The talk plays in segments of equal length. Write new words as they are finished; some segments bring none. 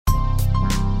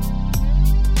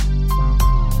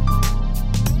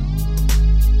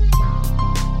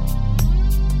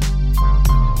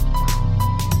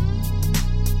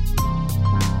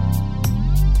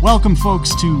Welcome,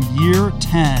 folks, to year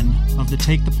 10 of the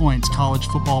Take the Points College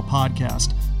Football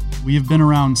Podcast. We have been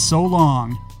around so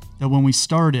long that when we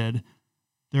started,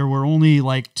 there were only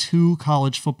like 2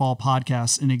 college football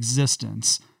podcasts in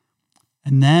existence.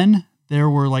 And then there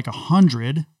were like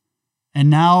 100, and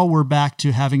now we're back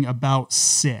to having about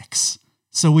 6.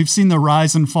 So we've seen the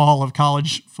rise and fall of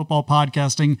college football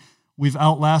podcasting. We've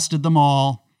outlasted them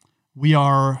all. We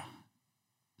are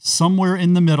somewhere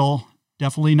in the middle.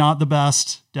 Definitely not the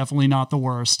best, definitely not the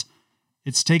worst.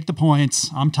 It's Take the Points.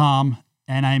 I'm Tom,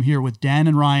 and I am here with Dan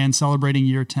and Ryan celebrating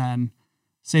year 10.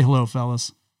 Say hello,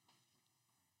 fellas.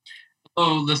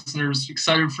 Hello, listeners.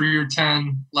 Excited for year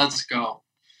 10. Let's go.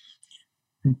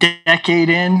 Decade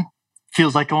in,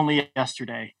 feels like only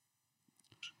yesterday.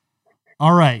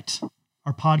 All right.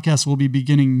 Our podcast will be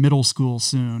beginning middle school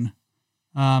soon.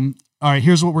 All right,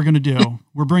 here's what we're going to do.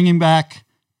 We're bringing back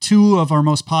 2 of our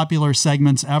most popular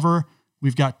segments ever.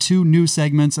 We've got 2 new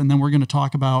segments, and then we're going to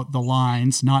talk about the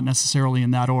lines, not necessarily in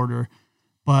that order.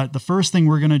 But the first thing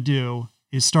we're going to do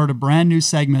is start a brand new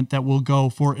segment that will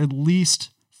go for at least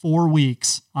 4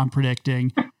 weeks, I'm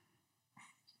predicting.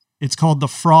 It's called the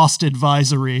Frost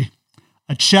Advisory,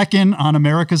 a check-in on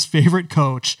America's favorite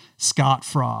coach, Scott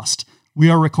Frost. We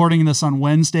are recording this on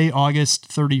Wednesday, August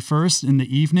 31st in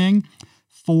the evening,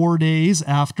 4 days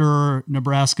after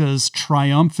Nebraska's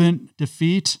triumphant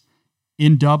defeat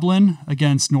in Dublin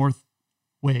against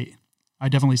I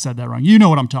definitely said that wrong. You know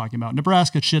what I'm talking about.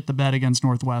 Nebraska shit the bed against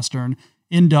Northwestern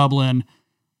in Dublin,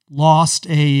 lost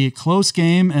a close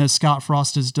game as Scott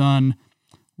Frost has done,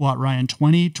 Ryan,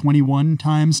 21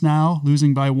 times now,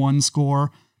 losing by 1 score.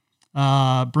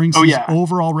 Brings his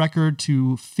overall record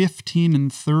to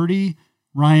 15-30.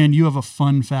 Ryan, you have a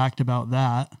fun fact about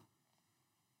that.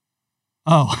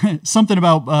 Oh, something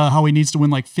about how he needs to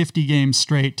win like 50 games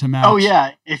straight to match. Oh,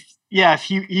 yeah. If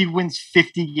he wins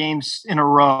 50 games in a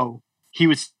row, he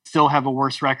would still have a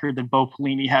worse record than Bo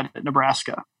Pelini had at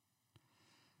Nebraska.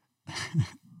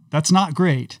 That's not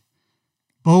great.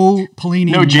 Bo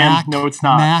Pelini, no, Jim. No, it's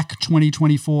not. MAC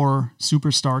 2024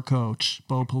 superstar coach,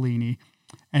 Bo Pelini,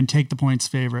 and Take the Points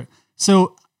favorite.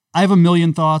 So I have a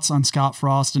million thoughts on Scott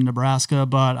Frost in Nebraska,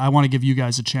 but I want to give you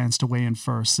guys a chance to weigh in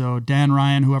first. So Dan,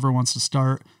 Ryan, whoever wants to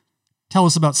start, tell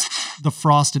us about the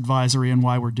Frost Advisory and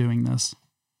why we're doing this.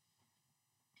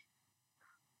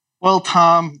 Well,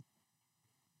 Tom,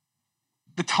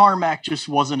 the Tarmac just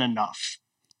wasn't enough.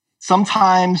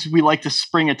 Sometimes we like to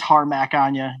spring a Tarmac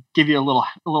on you, give you a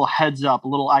little heads up, a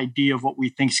little idea of what we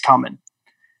think's coming.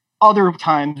 Other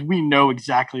times we know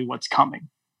exactly what's coming.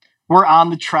 We're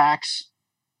on the tracks.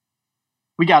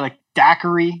 We got a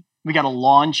daiquiri. We got a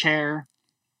lawn chair.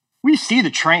 We see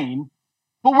the train,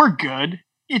 but we're good.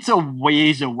 It's a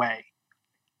ways away.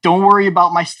 Don't worry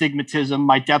about my stigmatism.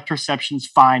 My depth perception's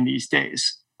fine these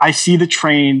days. I see the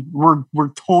train. We're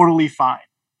totally fine.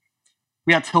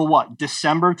 We got till what?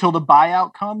 December till the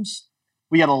buyout comes.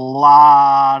 We got a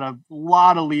lot of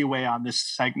leeway on this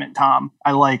segment, Tom.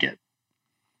 I like it.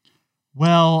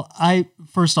 Well,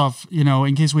 first off,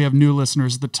 in case we have new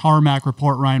listeners, the Tarmac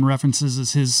Report Ryan references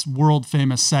is his world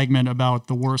famous segment about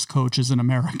the worst coaches in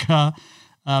America,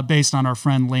 based on our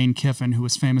friend Lane Kiffin, who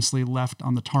was famously left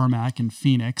on the tarmac in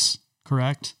Phoenix.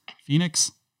 Correct?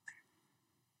 Phoenix?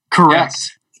 Correct.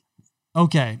 Yes.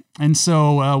 Okay, and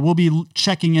so we'll be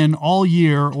checking in all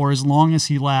year, or as long as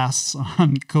he lasts,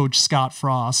 on Coach Scott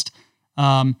Frost.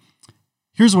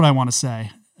 Here's what I want to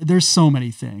say. There's so many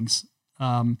things.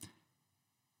 I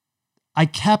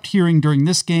kept hearing during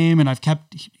this game, and I've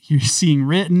kept seeing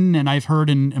written, and I've heard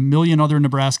in a million other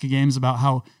Nebraska games about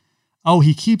how,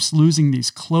 he keeps losing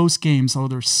these close games. Oh,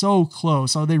 they're so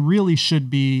close. Oh, they really should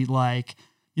be like,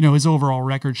 his overall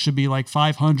record should be like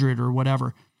 500 or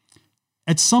whatever.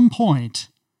 At some point,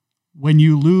 when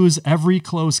you lose every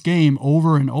close game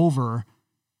over and over,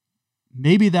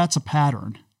 maybe that's a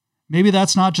pattern. Maybe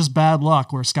that's not just bad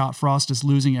luck where Scott Frost is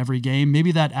losing every game.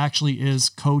 Maybe that actually is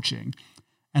coaching.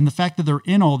 And the fact that they're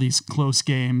in all these close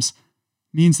games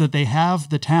means that they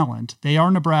have the talent. They are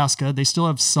Nebraska. They still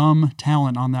have some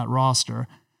talent on that roster.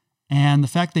 And the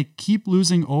fact they keep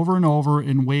losing over and over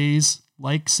in ways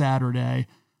like Saturday,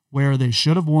 where they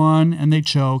should have won and they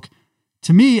choke,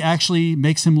 to me actually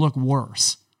makes him look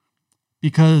worse,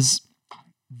 because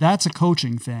that's a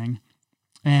coaching thing.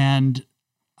 And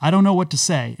I don't know what to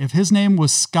say. If his name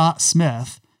was Scott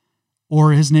Smith,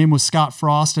 or his name was Scott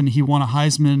Frost and he won a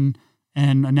Heisman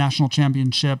and a national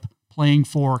championship playing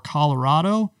for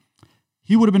Colorado,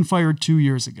 he would have been fired 2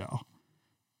 years ago.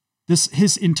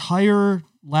 His entire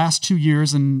last 2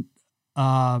 years and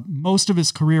most of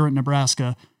his career at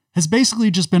Nebraska has basically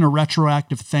just been a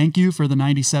retroactive thank you for the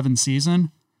 97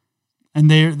 season. And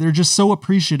they're just so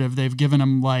appreciative. They've given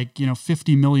him like,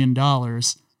 $50 million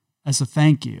as a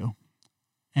thank you.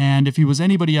 And if he was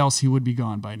anybody else, he would be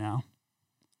gone by now.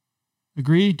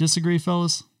 Agree? Disagree,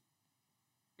 fellas?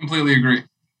 Completely agree.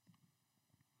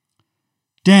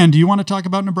 Dan, do you want to talk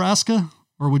about Nebraska,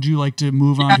 or would you like to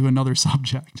move on to another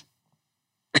subject?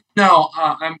 No,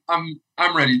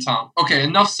 I'm ready, Tom. Okay,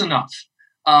 enough's enough.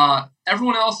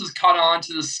 Everyone else has caught on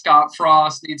to the Scott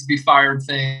Frost needs to be fired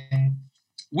thing.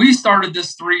 We started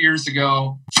this 3 years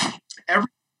ago.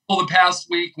 The past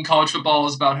week in college football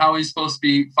is about how he's supposed to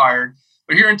be fired.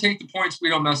 But here and Take the Points, we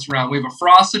don't mess around. We have a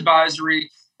Frost advisory,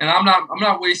 and I'm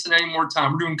not wasting any more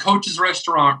time. We're doing Coach's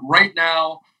Restaurant right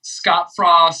now. Scott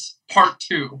Frost Part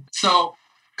 2. So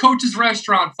Coach's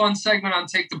Restaurant, fun segment on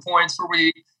Take the Points where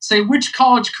we say which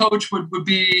college coach would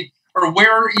be, or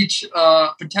where each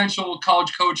potential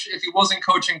college coach, if he wasn't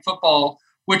coaching football,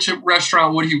 which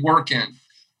restaurant would he work in?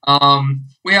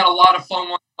 We had a lot of fun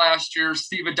ones last year.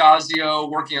 Steve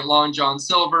Adazio working at Long John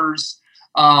Silver's.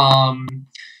 And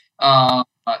the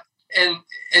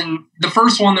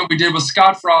first one that we did was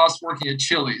Scott Frost working at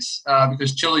Chili's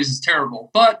because Chili's is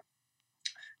terrible. But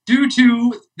due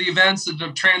to the events that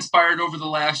have transpired over the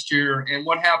last year and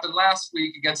what happened last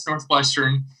week against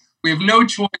Northwestern, we have no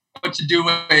choice but to do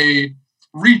a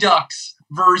redux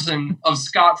version of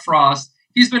Scott Frost.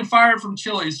 He's been fired from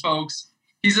Chili's, folks.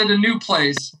 He's at a new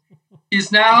place.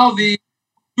 He's now the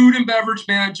food and beverage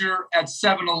manager at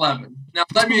 7-Eleven. Now,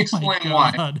 let me explain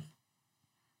why.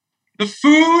 The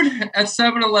food at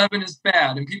 7-Eleven is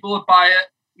bad, and people that buy it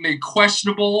make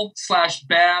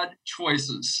questionable/bad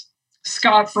choices.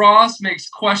 Scott Frost makes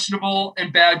questionable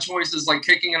and bad choices like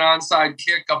kicking an onside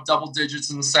kick up double digits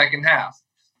in the second half.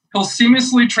 He'll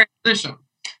seamlessly transition.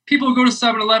 People who go to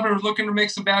 7-Eleven are looking to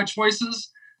make some bad choices.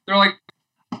 They're like,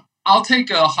 I'll take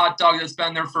a hot dog that's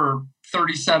been there for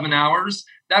 37 hours.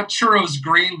 That churro's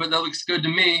green, but that looks good to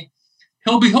me.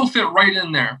 He'll fit right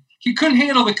in there. He couldn't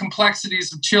handle the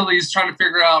complexities of Chili's, trying to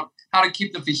figure out how to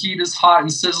keep the fajitas hot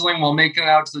and sizzling while making it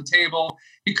out to the table.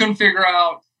 He couldn't figure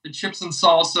out the chips and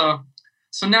salsa.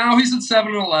 So now he's at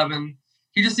 7-Eleven.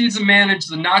 He just needs to manage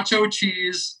the nacho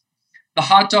cheese, the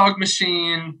hot dog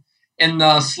machine, and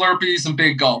the Slurpees and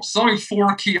Big Gulps. It's only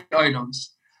 4 key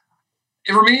items.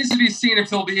 It remains to be seen if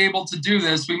he'll be able to do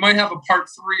this. We might have a part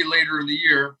 3 later in the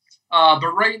year.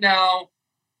 But right now,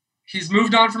 he's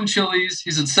moved on from Chili's.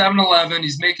 He's at 7-Eleven.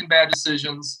 He's making bad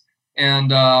decisions.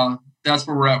 And that's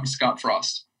where we're at with Scott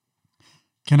Frost.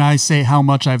 Can I say how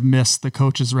much I've missed the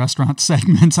Coach's Restaurant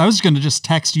segments? I was going to just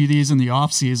text you these in the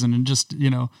off season and just,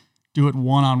 do it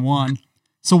one-on-one.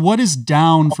 So what is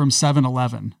down from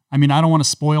 7-Eleven? I mean, I don't want to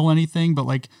spoil anything,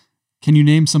 but can you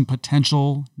name some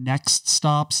potential next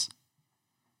stops?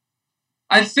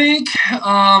 I think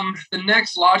the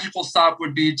next logical stop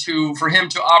would be for him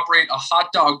to operate a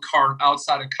hot dog cart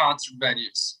outside of concert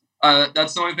venues.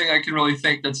 That's the only thing I can really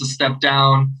think that's a step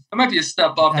down. That might be a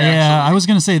step up. Actually. Yeah, I was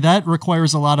going to say that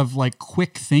requires a lot of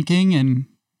quick thinking and,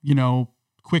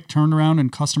 quick turnaround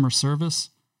and customer service.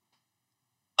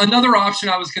 Another option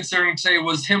I was considering today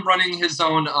was him running his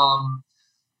own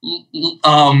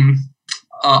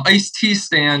iced tea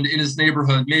stand in his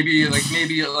neighborhood. Maybe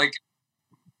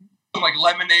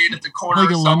lemonade at the corner.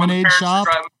 Like a lemonade shop?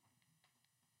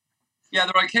 Yeah,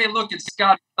 they're like, hey, look, it's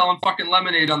Scott selling fucking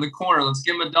lemonade on the corner. Let's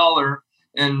give him $1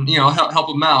 and, help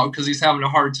him out because he's having a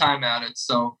hard time at it.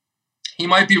 So he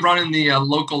might be running the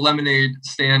local lemonade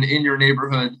stand in your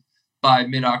neighborhood by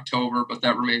mid-October, but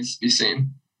that remains to be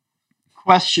seen.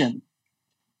 Question.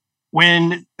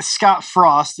 When Scott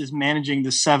Frost is managing the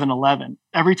 7-Eleven,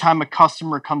 every time a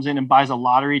customer comes in and buys a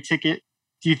lottery ticket,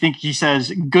 do you think he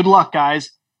says, good luck,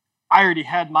 guys? I already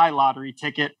had my lottery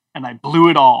ticket and I blew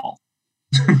it all.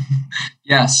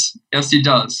 Yes, he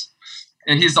does.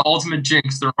 And he's the ultimate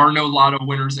jinx. There are no lotto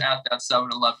winners at that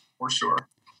 7-Eleven for sure.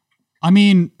 I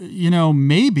mean,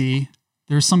 maybe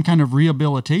there's some kind of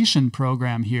rehabilitation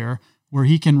program here where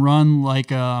he can run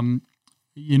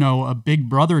a Big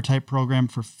Brother type program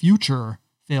for future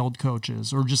failed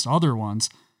coaches or just other ones.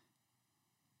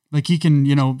 He can,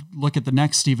 look at the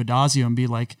next Steve Adazio and be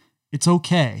like, it's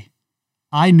okay.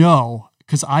 I know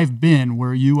because I've been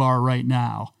where you are right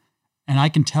now. And I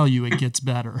can tell you it gets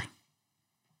better.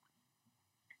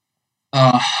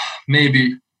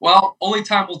 Maybe. Well, only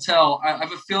time will tell. I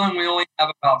have a feeling we only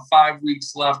have about 5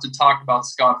 weeks left to talk about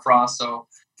Scott Frost. So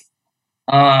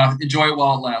enjoy it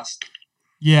while it lasts.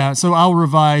 Yeah, so I'll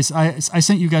revise. I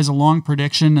sent you guys a long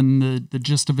prediction, and the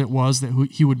gist of it was that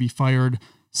he would be fired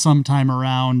sometime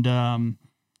around,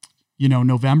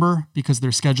 November because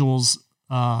their schedule's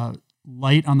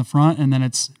light on the front, and then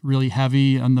it's really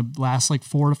heavy on the last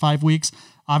 4 to 5 weeks.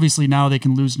 Obviously now they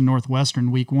can lose to Northwestern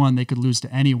week 1. They could lose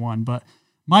to anyone, but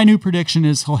my new prediction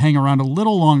is he'll hang around a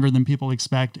little longer than people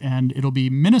expect, and it'll be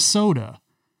Minnesota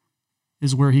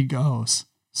is where he goes.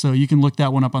 So you can look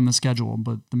that one up on the schedule,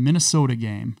 but the Minnesota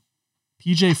game,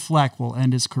 PJ Fleck will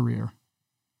end his career.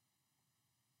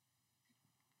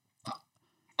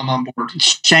 I'm on board.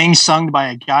 Shang Tsung by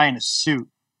a guy in a suit.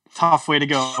 Tough way to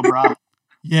go, bro.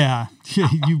 Yeah.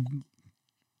 You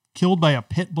killed by a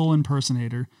pit bull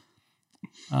impersonator.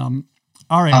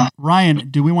 All right, Ryan,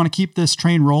 do we want to keep this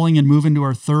train rolling and move into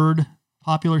our third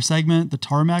popular segment, the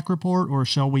Tarmac Report, or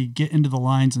shall we get into the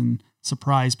lines and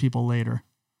surprise people later?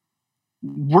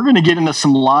 We're going to get into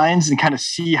some lines and kind of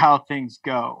see how things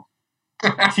go.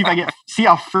 See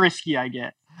how frisky I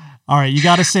get. All right, you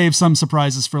got to save some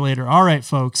surprises for later. All right,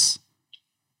 folks.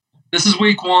 This is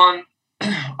week 1.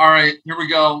 All right, here we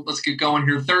go. Let's get going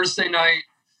here. Thursday night,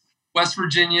 West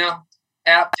Virginia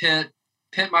at Pitt.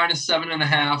 Pitt minus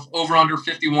 7.5, over under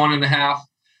 51.5. A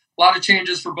lot of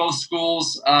changes for both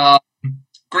schools.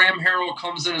 Graham Harrell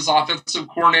comes in as offensive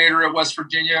coordinator at West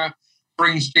Virginia,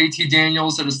 brings JT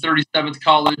Daniels at his 37th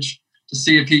college to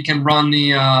see if he can run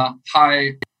the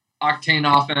high octane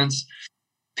offense.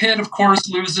 Pitt, of course,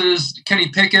 loses Kenny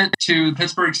Pickett to the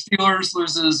Pittsburgh Steelers,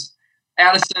 loses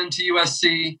Addison to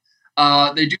USC.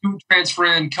 They do transfer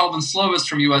in Kelvin Slovis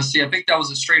from USC. I think that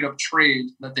was a straight up trade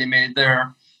that they made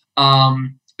there.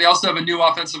 They also have a new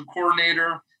offensive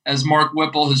coordinator as Mark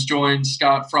Whipple has joined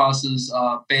Scott Frost's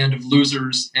band of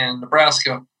losers in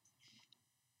Nebraska.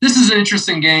 This is an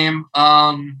interesting game.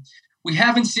 We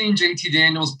haven't seen JT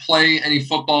Daniels play any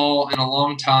football in a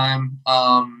long time.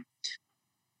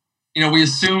 We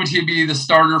assumed he'd be the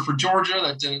starter for Georgia.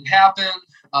 That didn't happen.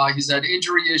 He's had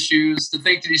injury issues. To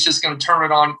think that he's just going to turn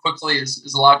it on quickly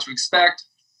is a lot to expect.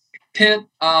 Pitt,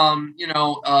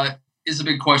 is a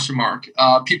big question mark.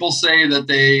 People say that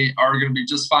they are going to be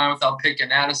just fine without Pick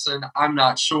and Addison. I'm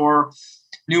not sure.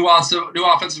 New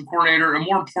offensive coordinator, and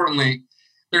more importantly,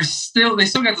 they still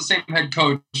got the same head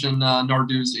coach in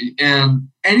Narduzzi, and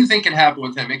anything can happen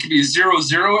with him. It could be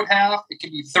 0-0 at half. It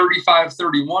could be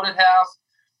 35-31 at half.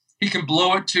 He can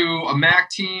blow it to a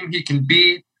MAC team. He can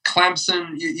beat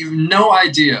Clemson. You have no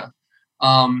idea.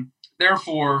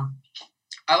 Therefore,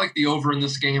 I like the over in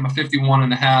this game, a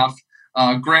 51.5.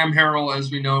 Graham Harrell,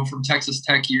 as we know from Texas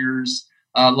Tech years,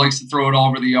 likes to throw it all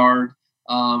over the yard.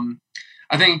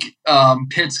 I think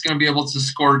Pitt's going to be able to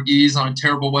score at ease on a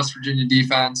terrible West Virginia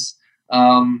defense.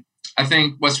 I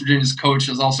think West Virginia's coach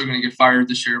is also going to get fired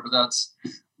this year, but that's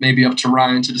maybe up to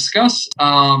Ryan to discuss.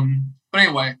 But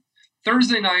anyway,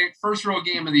 Thursday night, first row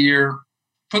game of the year.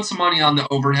 Put some money on the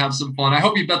over and have some fun. I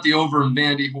hope you bet the over in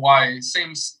Vandy, Hawaii.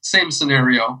 Same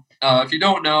scenario. If you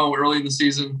don't know, early in the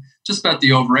season, just bet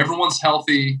the over. Everyone's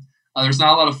healthy. There's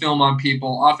not a lot of film on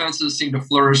people. Offenses seem to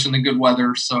flourish in the good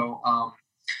weather. So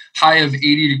high of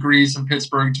 80 degrees in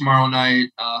Pittsburgh tomorrow night.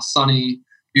 Sunny,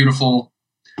 beautiful,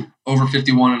 over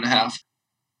 51.5.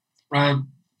 Ryan?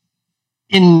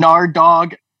 In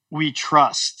Nardog, we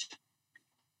trust.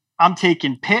 I'm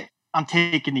taking Pitt. I'm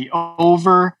taking the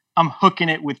over. I'm hooking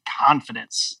it with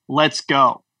confidence. Let's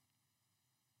go.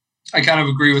 I kind of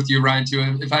agree with you, Ryan,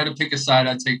 too. If I had to pick a side,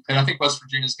 I'd take Pitt. I think West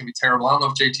Virginia's going to be terrible. I don't know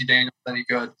if JT Daniels is any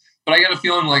good. But I got a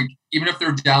feeling like even if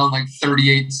they're down like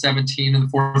 38-17 in the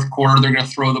fourth quarter, they're going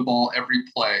to throw the ball every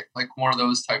play, like one of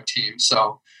those type teams.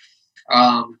 So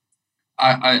I'm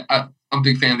a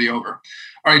big fan of the over.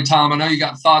 All right, Tom, I know you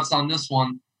got thoughts on this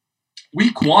one.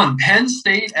 Week 1, Penn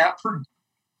State at Purdue.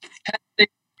 Penn State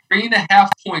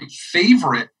 3.5-point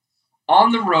favorite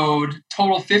on the road,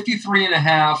 total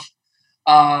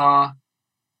 53.5.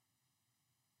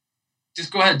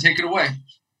 Just go ahead, take it away.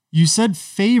 You said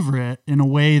favorite in a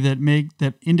way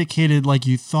that indicated like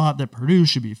you thought that Purdue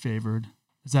should be favored.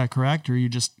 Is that correct? Or are you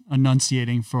just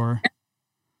enunciating for?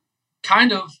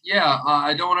 Kind of, yeah.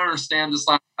 I don't understand this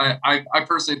line. I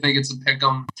personally think it's a pick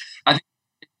 'em. I think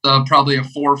it's probably a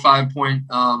 4 or 5 point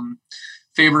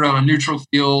favorite on a neutral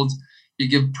field. You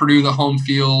give Purdue the home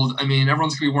field. I mean,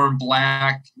 everyone's going to be wearing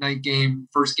black, night game,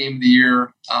 first game of the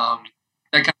year.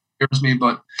 That kind of scares me,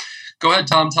 but go ahead,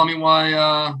 Tom. Tell me why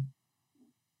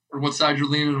or what side you're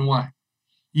leaning and why.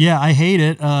 Yeah, I hate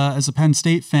it. As a Penn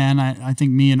State fan, I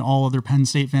think me and all other Penn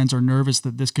State fans are nervous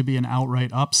that this could be an outright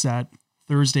upset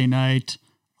Thursday night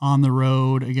on the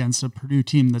road against a Purdue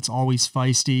team that's always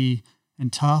feisty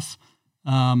and tough.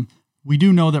 We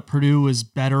do know that Purdue is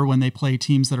better when they play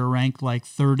teams that are ranked like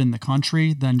third in the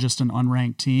country than just an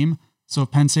unranked team. So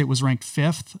if Penn State was ranked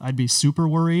fifth, I'd be super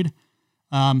worried.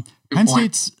 Penn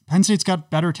State's got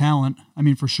better talent. I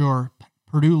mean, for sure.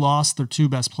 Purdue lost their 2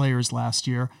 best players last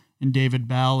year in David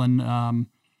Bell and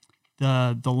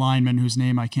the lineman whose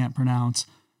name I can't pronounce.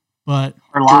 but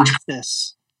or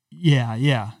Loftus.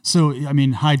 Yeah. So, I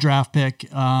mean, high draft pick.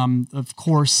 Of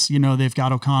course, they've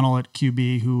got O'Connell at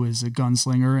QB, who is a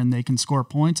gunslinger, and they can score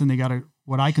points, and they got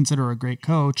what I consider a great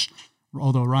coach,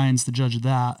 although Ryan's the judge of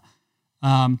that.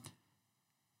 I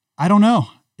don't know.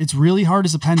 It's really hard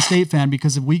as a Penn State fan,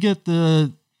 because if we get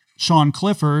the Sean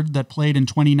Clifford that played in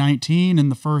 2019 in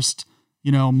the first,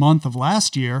 month of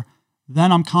last year,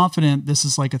 then I'm confident this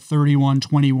is like a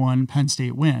 31-21 Penn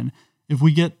State win. If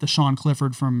we get the Sean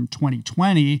Clifford from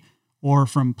 2020 or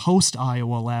from post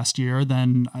Iowa last year,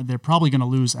 then they're probably going to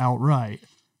lose outright.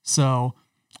 So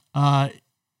I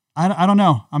don't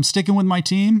know. I'm sticking with my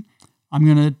team. I'm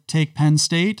going to take Penn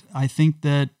State. I think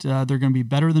that they're going to be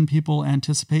better than people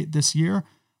anticipate this year.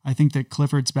 I think that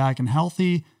Clifford's back and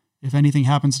healthy. If anything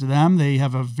happens to them, they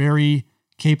have a very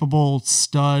capable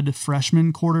stud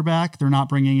freshman quarterback. They're not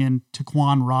bringing in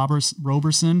Taquan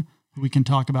Roberson, who we can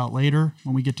talk about later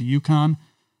when we get to UConn.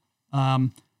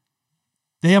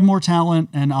 They have more talent,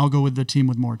 and I'll go with the team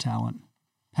with more talent.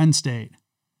 Penn State.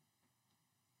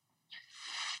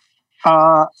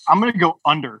 I'm going to go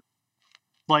under.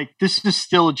 Like, this is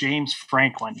still James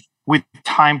Franklin with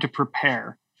time to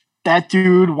prepare. That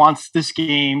dude wants this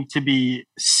game to be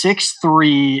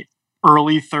 6-3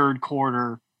 early third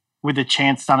quarter with a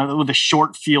chance on it, with a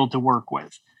short field to work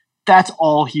with. That's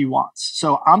all he wants.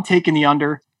 So I'm taking the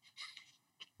under.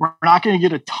 We're not going to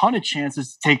get a ton of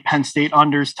chances to take Penn State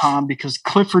unders, Tom, because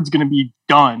Clifford's going to be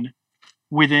done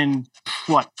within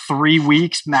 3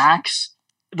 weeks max.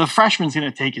 The freshman's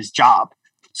going to take his job.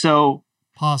 So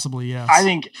possibly, yes. I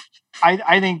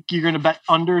think you're going to bet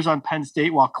unders on Penn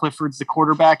State while Clifford's the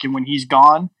quarterback, and when he's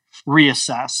gone,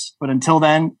 reassess. But until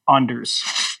then, unders.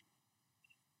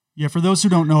 Yeah, for those who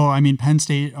don't know, I mean, Penn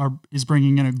State is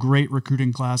bringing in a great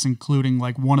recruiting class, including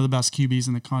like one of the best QBs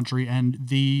in the country and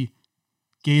the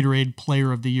Gatorade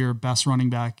Player of the Year, best running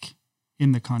back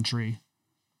in the country,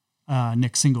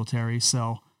 Nick Singletary.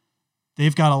 So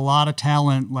they've got a lot of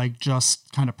talent, like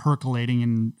just kind of percolating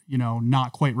and,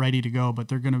 not quite ready to go, but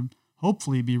they're going to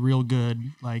hopefully be real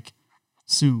good, like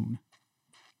soon.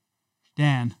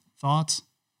 Dan, thoughts?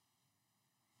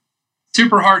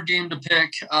 Super hard game to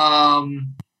pick.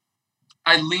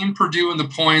 I lean Purdue in the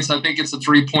points. I think it's a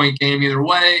 3-point game either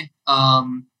way.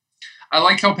 I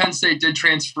like how Penn State did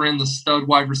transfer in the stud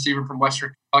wide receiver from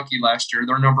Western Kentucky last year.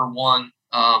 They're number one.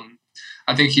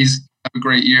 I think he's had a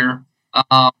great year.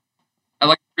 I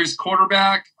like Purdue's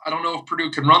quarterback. I don't know if Purdue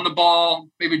can run the ball.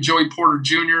 Maybe Joey Porter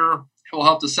Jr. will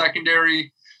help the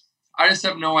secondary. I just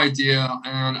have no idea,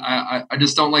 and I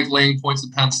just don't like laying points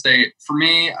at Penn State. For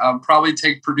me, I'll probably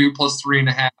take Purdue plus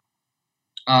 3.5.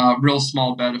 Real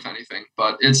small bet, if anything.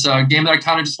 But it's a game that I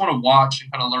kind of just want to watch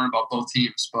and kind of learn about both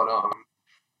teams. But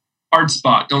hard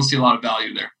spot. Don't see a lot of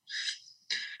value there.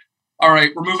 All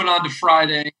right, we're moving on to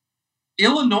Friday.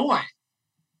 Illinois,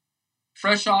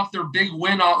 fresh off their big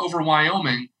win over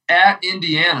Wyoming at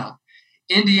Indiana.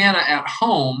 Indiana at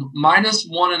home,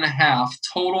 -1.5,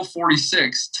 total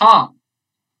 46. Tom,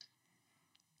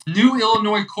 new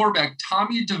Illinois quarterback,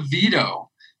 Tommy DeVito.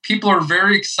 People are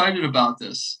very excited about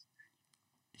this.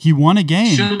 He won a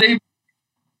game. Should they?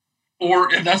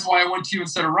 And that's why I went to you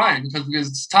instead of Ryan, because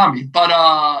it's Tommy.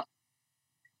 But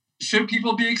should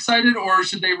people be excited, or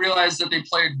should they realize that they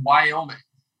played Wyoming?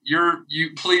 You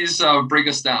please break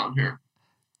us down here.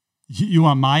 You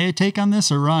want my take on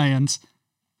this or Ryan's?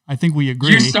 I think we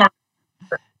agree. You start.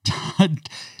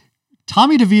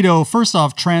 Tommy DeVito, first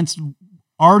off,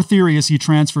 our theory is he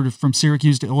transferred from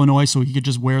Syracuse to Illinois so he could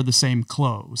just wear the same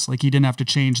clothes. Like, he didn't have to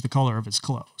change the color of his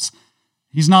clothes.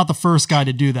 He's not the first guy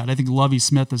to do that. I think Lovie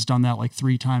Smith has done that like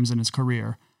 3 times in his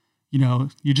career.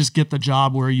 You just get the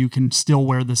job where you can still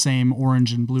wear the same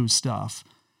orange and blue stuff.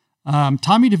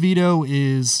 Tommy DeVito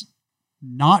is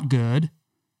not good.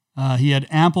 He had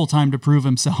ample time to prove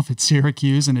himself at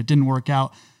Syracuse, and it didn't work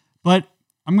out. But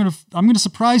I'm gonna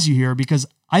surprise you here, because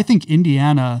I think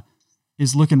Indiana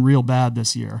is looking real bad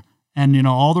this year. And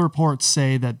all the reports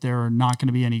say that they're not going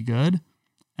to be any good.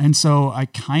 And so I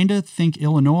kind of think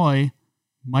Illinois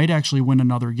might actually win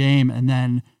another game and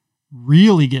then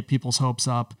really get people's hopes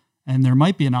up. And there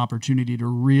might be an opportunity to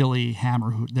really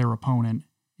hammer their opponent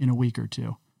in a week or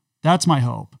two. That's my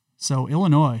hope. So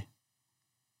Illinois.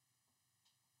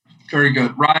 Very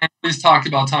good. Ryan, please talk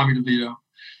about Tommy DeVito.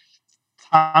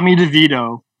 Tommy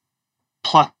DeVito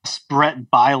plus Brett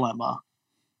Bielema.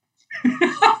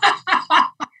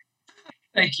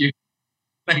 Thank you.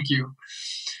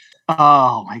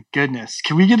 Oh my goodness.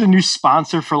 Can we get a new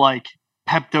sponsor for like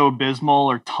Pepto-Bismol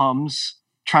or Tums?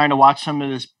 Trying to watch some of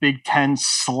this Big Ten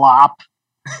slop.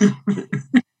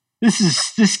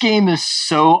 This game is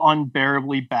so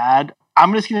unbearably bad.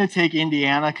 I'm just going to take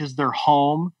Indiana because they're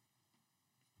home.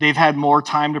 They've had more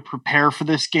time to prepare for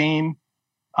this game.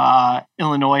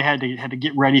 Illinois had to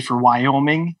get ready for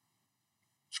Wyoming.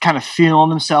 It's kind of feeling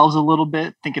themselves a little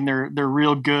bit, thinking they're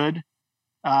real good.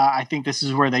 I think this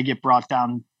is where they get brought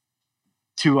down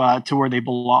to where they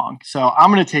belong. So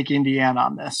I'm going to take Indiana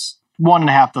on this.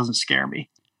 1.5 doesn't scare me.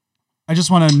 I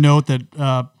just want to note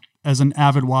that as an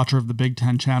avid watcher of the Big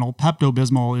Ten channel,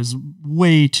 Pepto-Bismol is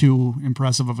way too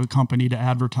impressive of a company to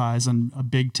advertise on a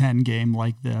Big Ten game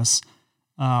like this.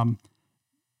 The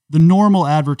normal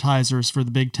advertisers for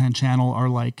the Big Ten channel are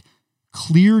like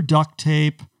Clear duct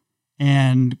tape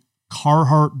and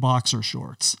Carhartt boxer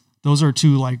shorts. Those are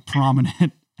two like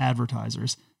prominent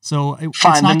advertisers. So it's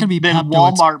not going to be Pepto.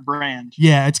 Walmart brand.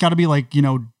 Yeah, it's got to be like,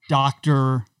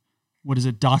 Dr.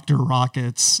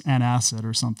 Rockets and Acid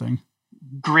or something.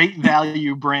 Great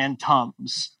value brand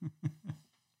Tums.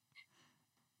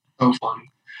 So funny.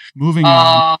 Moving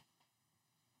on.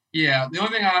 Yeah, the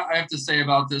only thing I have to say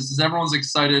about this is everyone's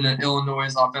excited at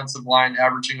Illinois' offensive line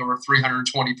averaging over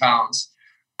 320 pounds.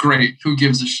 Great. Who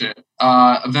gives a shit?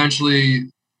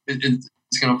 Eventually, it's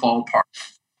going to fall apart.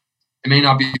 It may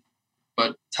not be,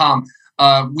 but Tom,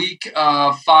 week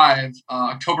 5,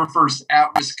 October 1st at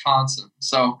Wisconsin.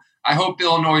 So I hope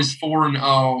Illinois is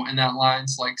 4-0 and that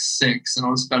line's like 6, and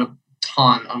I'll just bet a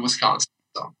ton on Wisconsin.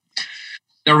 So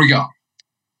there we go.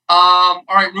 All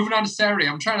right, moving on to Saturday.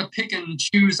 I'm trying to pick and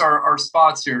choose our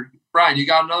spots here. Brian, you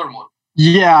got another one?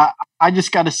 Yeah, I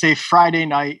just got to say Friday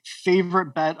night,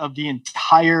 favorite bet of the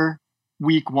entire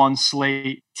week 1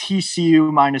 slate,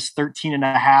 TCU minus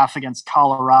 13.5 against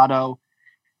Colorado.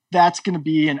 That's going to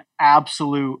be an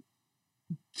absolute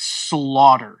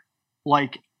slaughter,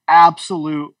 like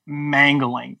absolute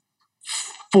mangling.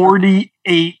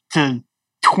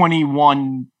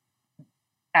 48-21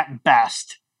 at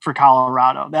best for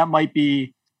Colorado. That might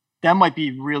be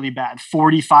really bad.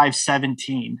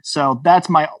 45-17. So that's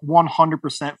my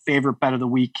 100% favorite bet of the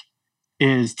week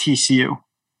is TCU.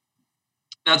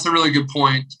 That's a really good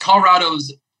point.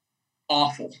 Colorado's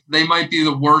awful. They might be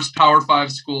the worst Power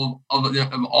 5 school of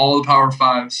all the Power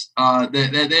 5s.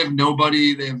 They have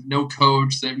nobody. They have no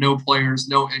coach. They have no players,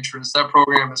 no interest. That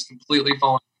program is completely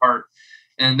falling apart.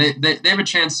 And they have a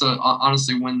chance to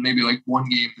honestly win maybe like one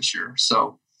game this year.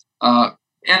 So, and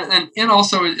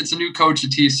also it's a new coach at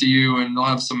TCU and they'll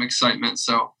have some excitement.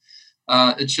 So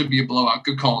it should be a blowout.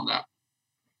 Good call on that.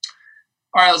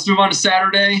 All right, let's move on to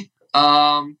Saturday.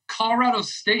 Colorado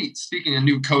State, speaking of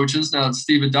new coaches, now that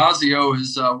Steve Addazio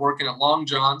is working at Long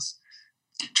John's,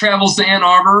 travels to Ann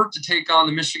Arbor to take on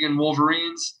the Michigan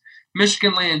Wolverines.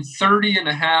 Michigan laying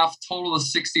 30.5, total of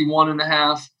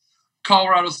 61.5.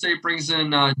 Colorado State brings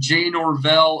in Jay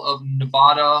Norvell of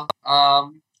Nevada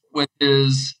with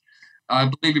his, I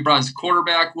believe he brought his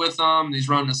quarterback with him. He's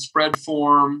running a spread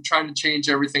form, trying to change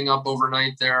everything up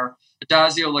overnight there.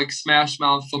 Addazio like smash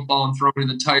mouth football and throwing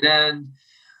to the tight end.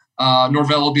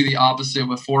 Norvell will be the opposite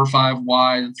with 4 or 5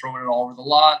 wide and throwing it all over the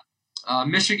lot.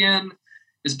 Michigan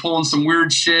is pulling some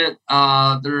weird shit.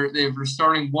 They're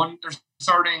starting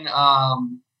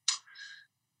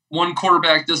one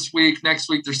quarterback this week. Next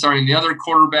week they're starting the other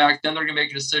quarterback. Then they're going to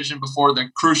make a decision before the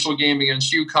crucial game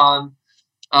against UConn.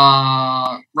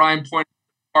 Ryan pointed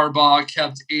Harbaugh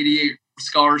kept 88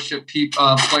 scholarship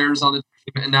players on the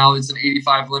team, and now it's an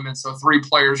 85 limit. So 3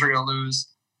 players are going to lose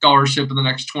scholarship in the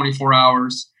next 24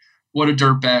 hours. What a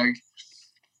dirtbag.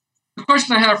 The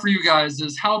question I have for you guys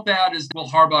is, how bad will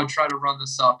Harbaugh try to run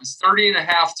this up? Is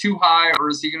 30.5 too high, or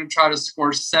is he going to try to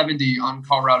score 70 on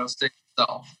Colorado State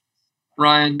itself?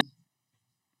 Ryan?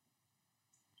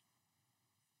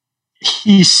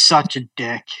 He's such a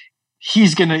dick.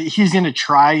 He's gonna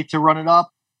try to run it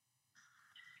up.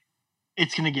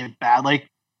 It's gonna get bad. Like,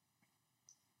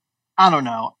 I don't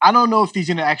know. I don't know if he's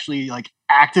gonna actually like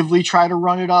actively try to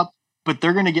run it up, but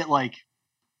they're gonna get like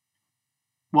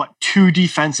 2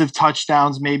 defensive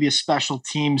touchdowns, maybe a special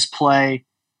teams play.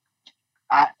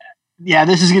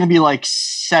 This is gonna be like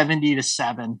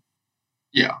 70-7.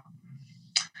 Yeah.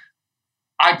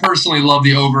 I personally love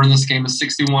the over in this game of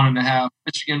 61.5.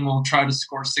 Michigan will try to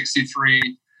score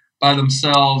 63 by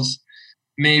themselves.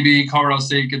 Maybe Colorado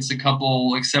State gets a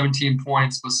couple, like 17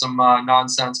 points with some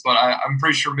nonsense, but I'm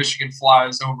pretty sure Michigan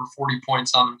flies over 40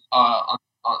 points on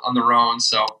their own.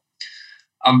 So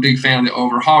I'm a big fan of the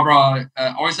over. Harbaugh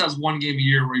always has one game a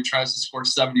year where he tries to score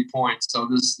 70 points. So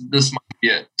this might be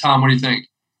it. Tom, what do you think?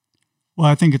 Well,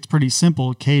 I think it's pretty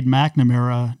simple. Cade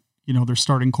McNamara, their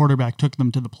starting quarterback took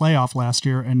them to the playoff last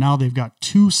year, and now they've got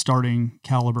 2 starting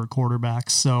caliber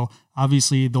quarterbacks. So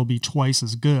obviously they'll be twice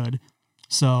as good.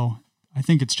 So I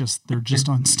think it's just they're just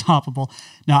unstoppable.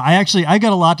 Now, I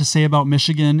got a lot to say about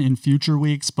Michigan in future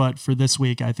weeks, but for this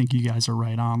week, I think you guys are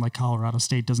right on. Like Colorado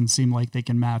State doesn't seem like they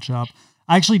can match up.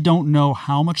 I actually don't know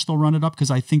how much they'll run it up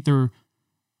because I think they're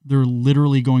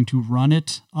literally going to run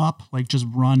it up, like just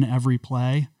run every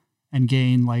play and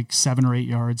gain like 7 or 8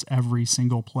 yards every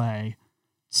single play.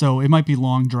 So it might be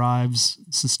long drives,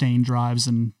 sustained drives,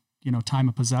 and time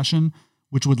of possession,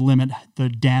 which would limit the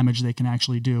damage they can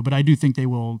actually do. But I do think they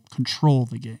will control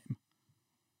the game.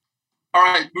 All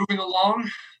right, moving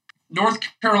along. North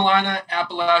Carolina,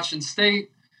 Appalachian State.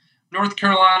 North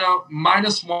Carolina,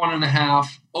 -1.5,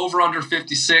 over under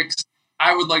 56.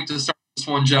 I would like to start this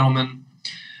one, gentlemen.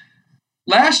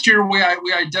 Last year, we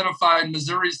identified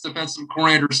Missouri's defensive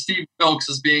coordinator, Steve Wilkes,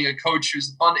 as being a coach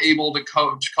who's unable to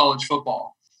coach college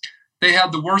football. They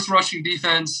had the worst rushing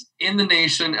defense in the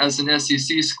nation as an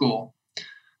SEC school.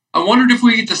 I wondered if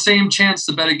we get the same chance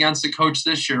to bet against a coach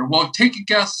this year. Well, take a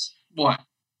guess what?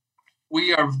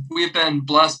 We've been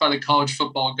blessed by the college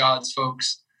football gods,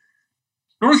 folks.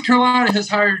 North Carolina has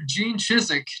hired Gene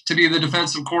Chizik to be the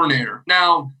defensive coordinator.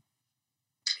 Now,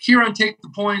 here on Take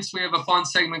the Points, we have a fun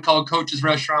segment called Coach's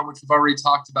Restaurant, which we've already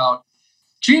talked about.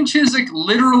 Gene Chizik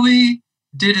literally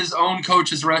did his own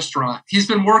coach's restaurant. He's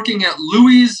been working at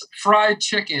Louis Fried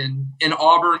Chicken in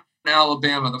Auburn,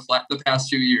 Alabama the past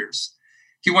few years.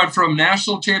 He went from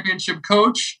national championship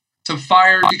coach to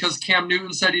fired because Cam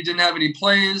Newton said he didn't have any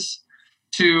plays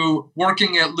to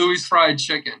working at Louis Fried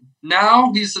Chicken.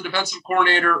 Now he's the defensive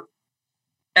coordinator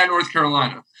at North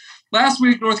Carolina. Last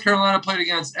week, North Carolina played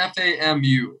against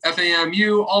FAMU.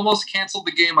 FAMU almost canceled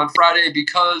the game on Friday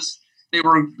because they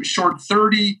were short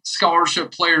 30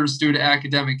 scholarship players due to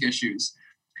academic issues.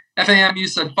 FAMU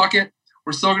said, fuck it.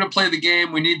 We're still going to play the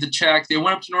game. We need to check. They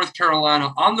went up to North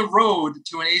Carolina on the road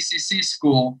to an ACC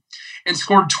school and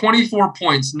scored 24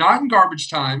 points, not in garbage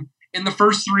time, in the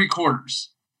first 3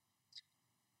 quarters.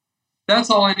 That's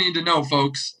all I need to know,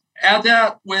 folks. Add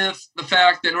that with the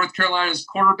fact that North Carolina's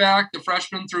quarterback, the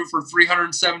freshman, threw for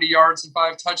 370 yards and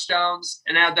 5 touchdowns,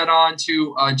 and add that on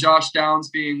to Josh Downs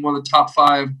being one of the top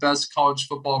 5 best college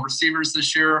football receivers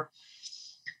this year.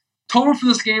 Total for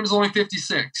this game is only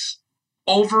 56.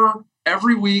 Over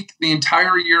every week, the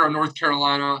entire year on North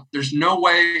Carolina. There's no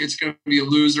way it's going to be a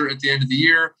loser at the end of the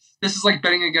year. This is like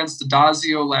betting against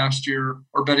Adazio last year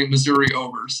or betting Missouri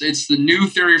overs. It's the new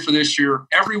theory for this year.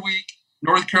 Every week,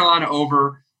 North Carolina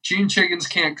over. Gene Chiggins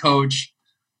can't coach.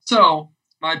 So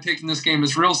my pick in this game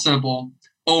is real simple,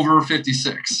 over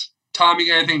 56. Tom, you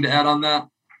got anything to add on that?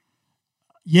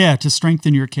 Yeah, to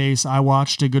strengthen your case, I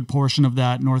watched a good portion of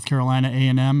that North Carolina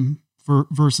A&M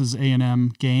versus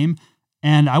A&M game,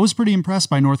 and I was pretty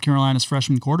impressed by North Carolina's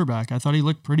freshman quarterback. I thought he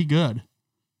looked pretty good.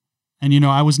 And,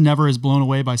 I was never as blown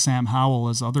away by Sam Howell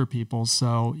as other people.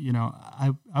 So,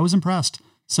 I was impressed.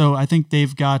 So I think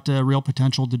they've got real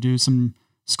potential to do some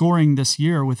scoring this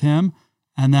year with him.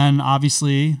 And then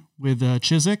obviously with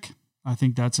Chizik, I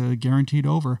think that's a guaranteed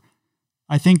over.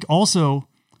 I think also,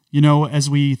 as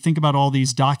we think about all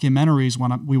these documentaries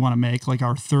we want to make, like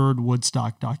our third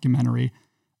Woodstock documentary,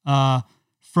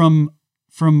 from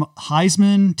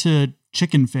Heisman to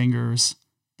Chicken Fingers,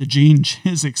 the Gene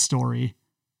Chizik story,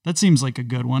 that seems like a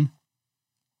good one.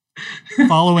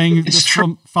 Following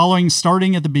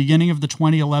starting at the beginning of the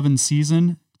 2011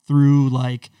 season through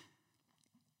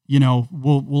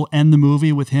we'll end the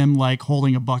movie with him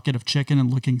holding a bucket of chicken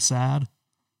and looking sad.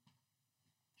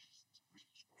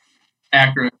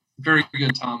 Accurate. Very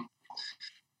good, Tom.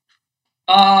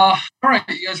 All right,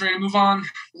 you guys ready to move on?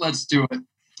 Let's do it.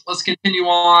 Let's continue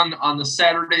on the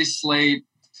Saturday slate.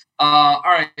 All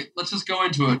right, let's just go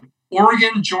into it.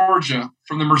 Oregon, Georgia,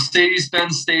 from the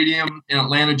Mercedes-Benz Stadium in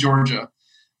Atlanta, Georgia.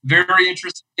 Very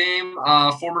interesting game.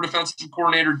 Former defensive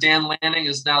coordinator Dan Lanning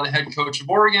is now the head coach of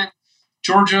Oregon.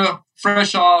 Georgia,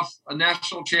 fresh off a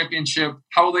national championship.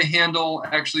 How will they handle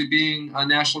actually being a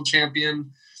national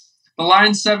champion? The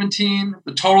line's 17.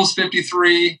 The total's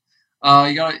 53.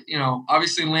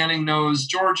 Obviously Lanning knows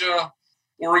Georgia.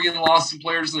 Oregon lost some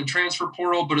players in the transfer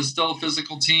portal, but is still a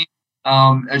physical team.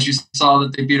 As you saw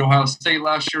that they beat Ohio State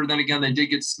last year. Then again, they did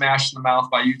get smashed in the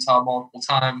mouth by Utah multiple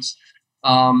times.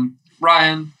 Ryan,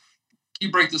 can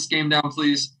you break this game down,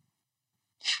 please?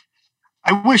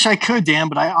 I wish I could, Dan,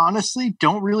 but I honestly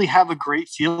don't really have a great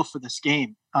feel for this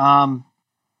game.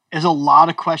 There's a lot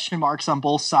of question marks on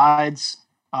both sides.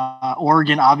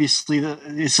 Oregon, obviously,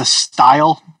 it's a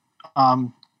style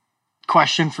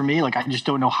question for me. I just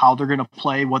don't know how they're going to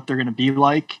play, what they're going to be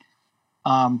like.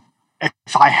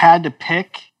 If I had to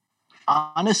pick,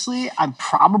 honestly, I'm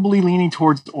probably leaning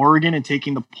towards Oregon and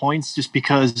taking the points just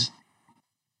because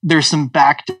there's some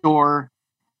backdoor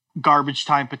garbage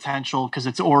time potential because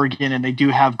it's Oregon and they do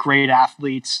have great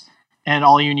athletes. And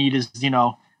all you need is,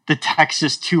 the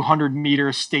Texas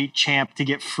 200-meter state champ to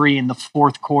get free in the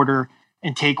fourth quarter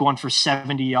and take one for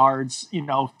 70 yards,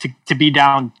 to be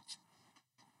down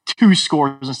 2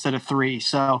 scores instead of 3.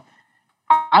 So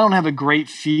I don't have a great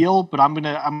feel, but I'm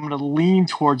gonna lean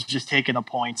towards just taking the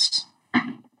points.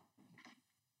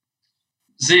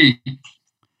 Z.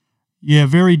 Yeah,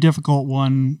 very difficult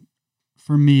one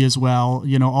for me as well.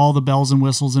 All the bells and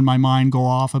whistles in my mind go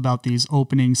off about these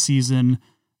opening season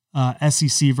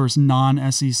SEC versus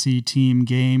non-SEC team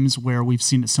games where we've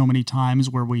seen it so many times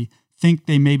where we think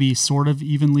they may be sort of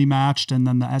evenly matched, and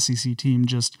then the SEC team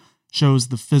just shows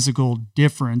the physical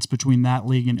difference between that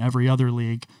league and every other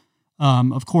league.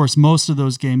 Of course, most of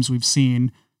those games we've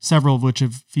seen, several of which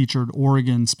have featured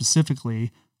Oregon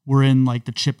specifically, were in like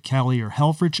the Chip Kelly or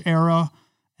Helfrich era.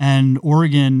 And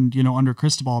Oregon, under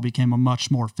Cristobal became a much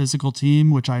more physical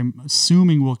team, which I'm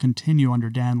assuming will continue under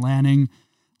Dan Lanning.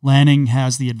 Lanning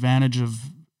has the advantage of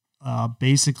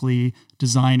basically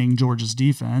designing Georgia's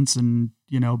defense and,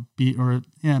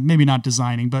 maybe not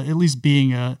designing, but at least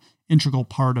being a integral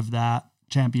part of that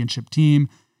championship team.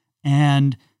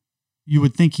 And you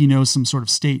would think he knows some sort of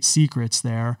state secrets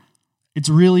there. It's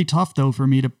really tough, though, for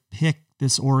me to pick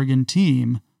this Oregon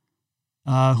team.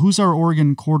 Who's our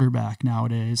Oregon quarterback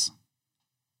nowadays?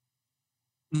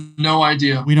 No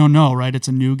idea. We don't know, right? It's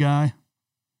a new guy.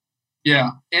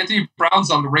 Yeah. Anthony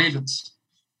Brown's on the Ravens.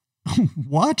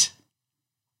 What?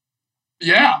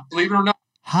 Yeah, believe it or not.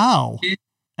 How?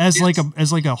 As like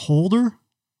a holder?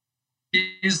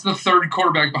 He's the third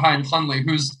quarterback behind Hundley,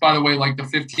 who's, by the way, like the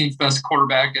 15th best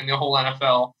quarterback in the whole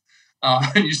NFL.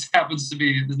 And he just happens to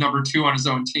be the number 2 on his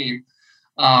own team.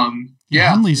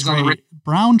 Hundley's great.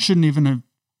 Brown shouldn't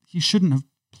have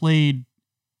played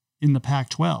in the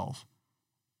Pac-12.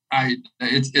 I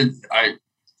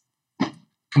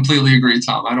completely agree,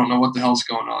 Tom. I don't know what the hell's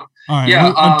going on. All right.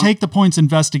 Yeah, Take the Points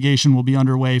investigation will be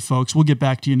underway, folks. We'll get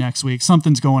back to you next week.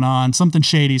 Something's going on. Something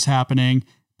shady's happening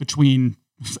between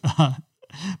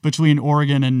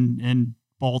Oregon and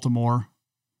Baltimore.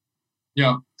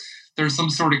 Yeah. There's some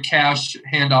sort of cash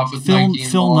handoff with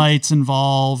Phil Knight's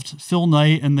involved. Phil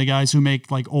Knight and the guys who make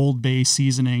like Old Bay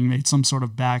seasoning made some sort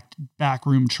of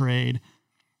backroom trade.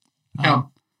 Yeah.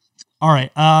 All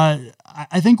right. I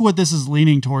think what this is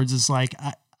leaning towards is like,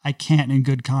 I can't in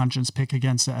good conscience pick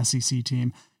against the SEC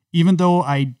team, even though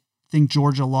I think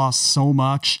Georgia lost so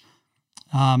much.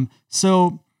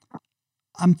 So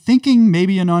I'm thinking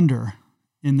maybe an under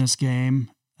in this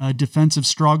game, a defensive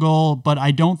struggle, but I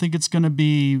don't think it's going to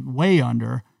be way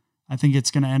under. I think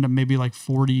it's going to end up maybe like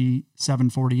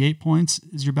 47, 48 points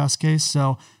is your best case.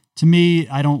 So to me,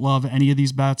 I don't love any of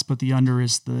these bets, but the under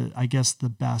is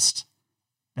the best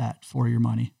bet for your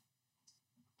money.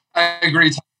 I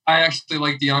agree. I actually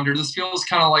like the under. This feels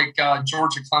kind of like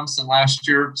Georgia Clemson last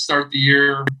year. Start the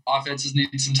year, offenses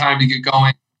need some time to get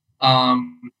going.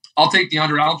 I'll take the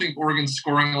under. I don't think Oregon's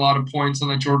scoring a lot of points on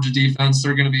the Georgia defense.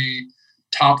 They're going to be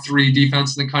top 3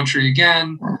 defense in the country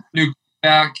again. New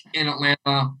back in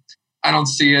Atlanta. I don't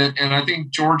see it. And I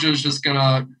think Georgia is just going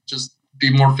to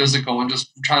be more physical and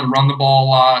just try to run the ball a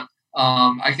lot.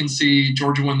 I can see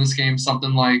Georgia win this game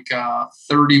something like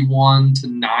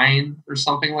 31-9 or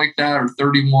something like that, or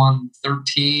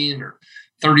 31-13 or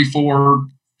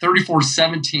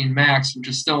 34-17 max, which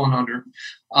is still an under.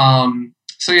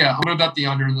 So yeah, I'm going to bet the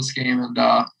under in this game and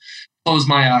close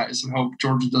my eyes and hope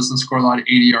Georgia doesn't score a lot of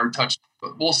 80-yard touchdowns,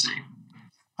 but we'll see.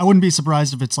 I wouldn't be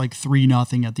surprised if it's like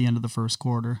 3-0 at the end of the first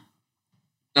quarter.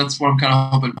 That's what I'm kind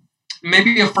of hoping.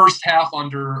 Maybe a first half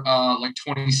under like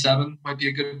 27 might be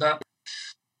a good bet.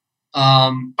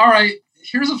 All right,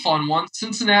 here's a fun one.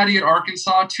 Cincinnati at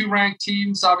Arkansas, 2 ranked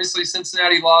teams. Obviously,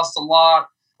 Cincinnati lost a lot.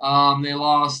 They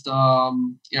lost,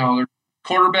 their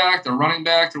quarterback, their running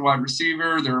back, their wide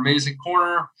receiver, their amazing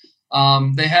corner.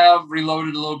 They have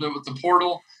reloaded a little bit with the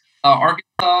portal.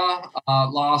 Arkansas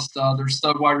lost their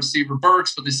stud wide receiver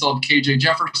Burks, but they still have KJ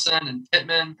Jefferson and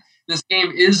Pittman. This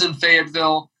game is in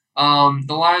Fayetteville.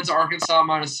 The Lions are Arkansas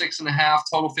minus 6.5,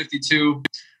 total 52.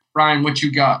 Brian, what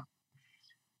you got?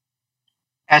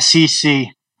 SEC.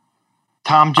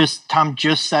 Tom just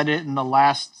said it in the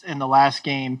last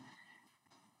game.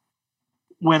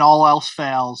 When all else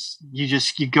fails, you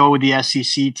go with the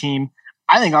SEC team.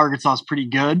 I think Arkansas is pretty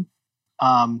good.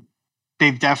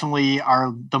 They've definitely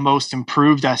are the most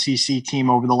improved SEC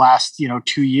team over the last 2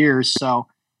 years. So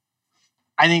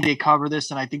I think they cover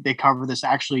this, and I think they cover this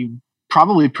actually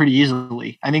probably pretty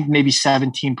easily. I think maybe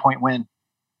 17-point win.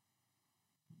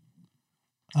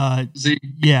 Z.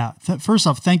 Yeah. First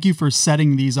off, thank you for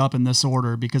setting these up in this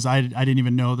order, because I didn't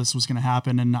even know this was going to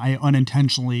happen. And I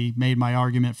unintentionally made my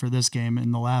argument for this game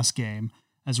in the last game,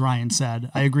 as Ryan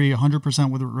said. I agree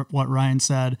 100% with what Ryan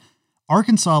said.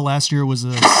 Arkansas last year was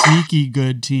a sneaky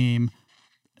good team.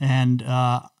 And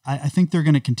I think they're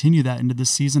going to continue that into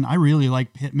this season. I really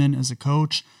like Pittman as a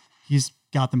coach. He's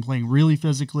got them playing really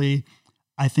physically.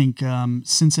 I think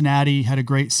Cincinnati had a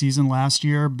great season last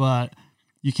year, but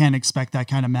you can't expect that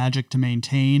kind of magic to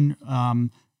maintain.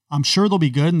 I'm sure they'll be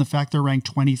good, and the fact they're ranked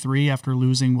 23 after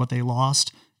losing what they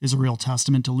lost is a real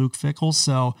testament to Luke Fickell.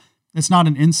 So it's not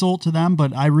an insult to them,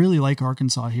 but I really like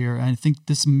Arkansas here. And I think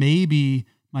this may be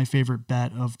my favorite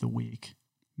bet of the week.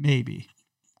 Maybe.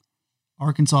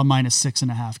 Arkansas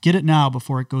 -6.5. Get it now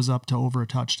before it goes up to over a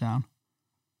touchdown.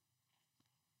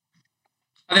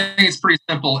 I think it's pretty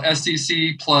simple.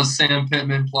 SEC plus Sam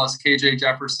Pittman plus KJ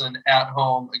Jefferson at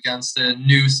home against a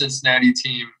new Cincinnati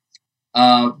team,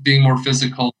 being more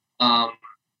physical.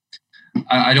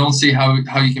 I don't see how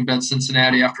you can bet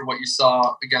Cincinnati after what you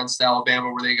saw against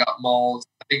Alabama where they got mauled.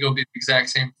 I think it'll be the exact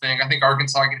same thing. I think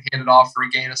Arkansas can hand it off for a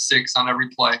gain of 6 on every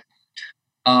play.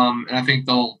 And I think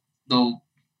they'll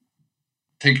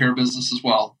take care of business as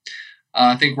well.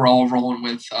 I think we're all rolling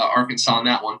with Arkansas on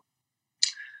that one.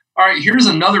 All right, here's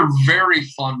another very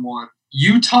fun one.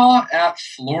 Utah at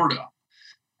Florida.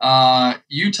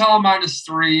 Utah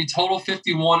 -3, total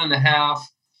 51.5.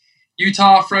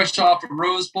 Utah fresh off a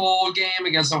Rose Bowl game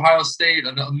against Ohio State,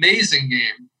 an amazing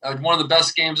game, one of the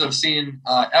best games I've seen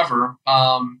ever.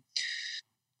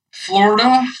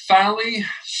 Florida finally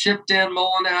shipped Dan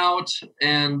Mullen out,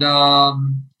 and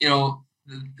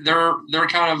they're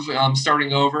kind of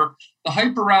starting over. The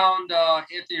hype around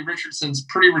Anthony Richardson's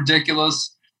pretty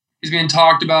ridiculous. He's being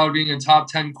talked about being a top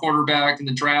 10 quarterback in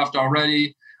the draft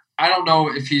already. I don't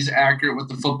know if he's accurate with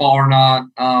the football or not.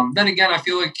 Then again, I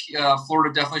feel like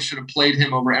Florida definitely should have played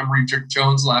him over Emory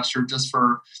Jones last year just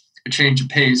for a change of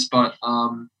pace. But,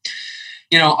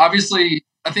 obviously,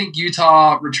 I think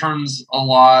Utah returns a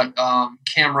lot.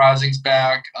 Cam Rising's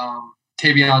back.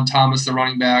 Tavion Thomas, the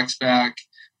running back's back.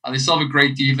 They still have a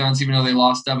great defense, even though they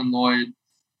lost Devin Lloyd.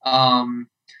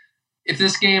 If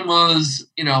this game was,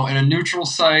 in a neutral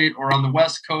site or on the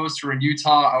West Coast or in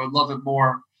Utah, I would love it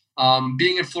more.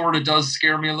 Being in Florida does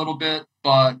scare me a little bit,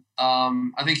 but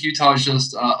I think Utah is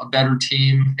just a better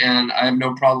team, and I have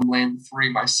no problem laying 3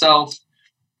 myself.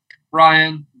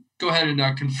 Ryan, go ahead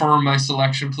and confirm my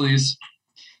selection, please.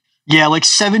 Yeah,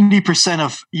 70%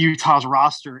 of Utah's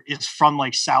roster is from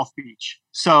South Beach.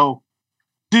 So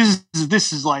this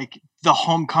is the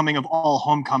homecoming of all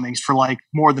homecomings for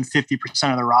more than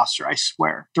 50% of the roster. I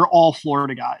swear, they're all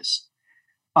Florida guys.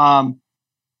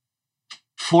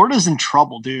 Florida's in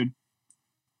trouble, dude.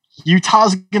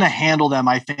 Utah's going to handle them,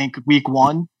 I think, week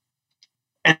 1.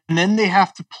 And then they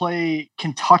have to play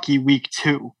Kentucky week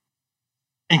 2.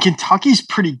 And Kentucky's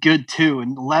pretty good too.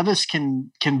 And Levis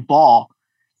can ball.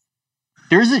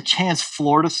 There's a chance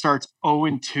Florida starts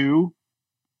 0-2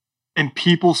 and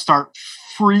people start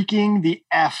freaking the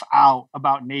F out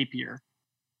about Napier.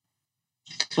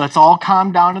 So let's all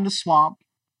calm down in the swamp.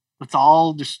 Let's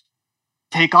all just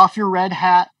take off your red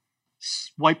hat,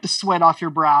 wipe the sweat off your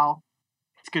brow.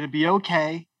 It's going to be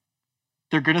okay.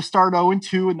 They're going to start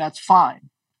 0-2, and that's fine.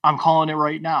 I'm calling it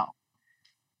right now.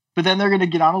 But then they're going to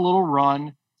get on a little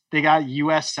run. They got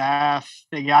USF.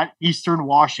 They got Eastern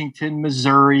Washington,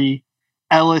 Missouri.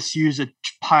 LSU's a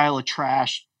pile of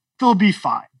trash. They'll be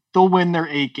fine. They'll win their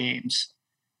 8 games.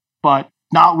 But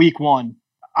not week 1.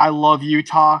 I love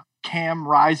Utah. Cam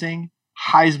Rising,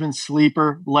 Heisman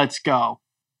sleeper. Let's go.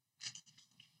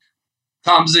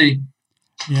 Tom Z.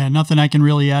 Yeah, nothing I can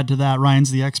really add to that.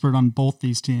 Ryan's the expert on both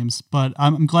these teams, but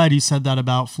I'm glad he said that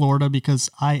about Florida,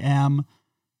 because I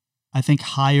think,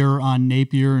 higher on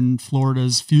Napier and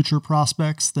Florida's future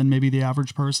prospects than maybe the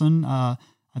average person. I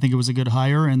think it was a good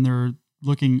hire, and they're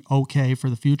looking okay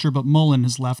for the future, but Mullen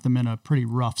has left them in a pretty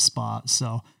rough spot,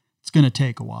 so it's going to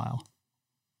take a while.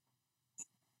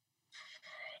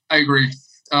 I agree.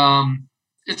 It's going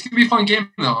to be a fun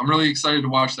game, though. I'm really excited to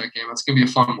watch that game. It's going to be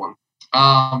a fun one.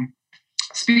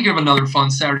 Speaking of another fun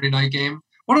Saturday night game,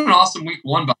 what an awesome week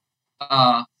 1 by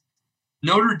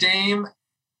Notre Dame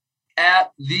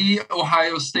at the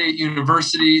Ohio State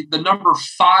University. The number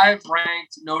 5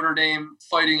 ranked Notre Dame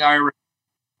Fighting Irish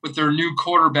with their new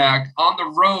quarterback on the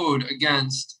road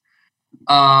against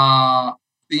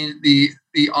the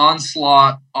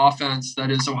onslaught offense that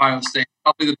is Ohio State,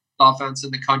 probably the best offense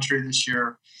in the country this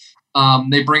year.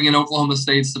 They bring in Oklahoma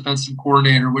State's defensive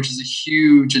coordinator, which is a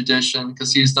huge addition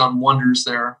because he's done wonders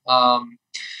there.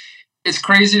 It's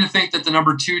crazy to think that the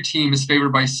number 2 team is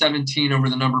favored by 17 over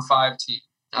the number 5 team.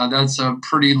 That's a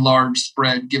pretty large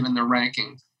spread given their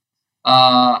ranking.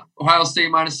 Ohio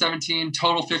State minus 17,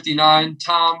 total 59.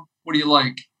 Tom, what do you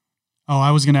like? Oh,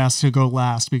 I was going to ask to go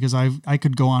last because I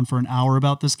could go on for an hour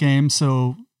about this game.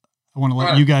 So I want to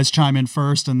let you guys chime in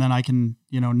first, and then I can,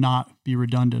 not be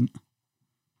redundant.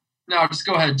 No, just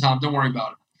go ahead, Tom. Don't worry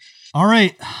about it. All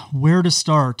right. Where to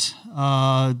start?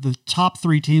 The top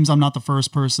three teams, I'm not the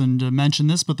first person to mention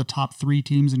this, but the top three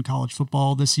teams in college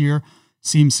football this year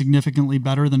seem significantly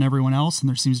better than everyone else. And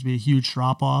there seems to be a huge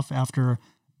drop off after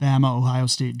Bama, Ohio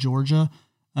State, Georgia.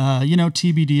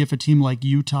 TBD if a team like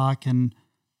Utah can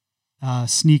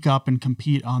sneak up and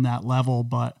compete on that level.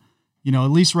 But,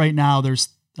 at least right now there's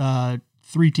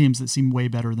three teams that seem way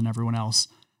better than everyone else.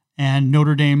 And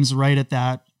Notre Dame's right at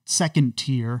that second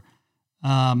tier.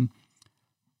 Ohio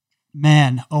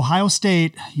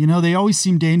State, they always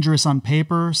seem dangerous on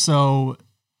paper. So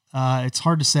it's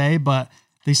hard to say, but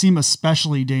they seem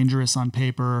especially dangerous on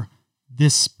paper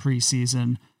this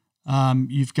preseason.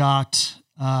 You've got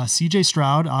CJ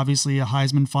Stroud, obviously a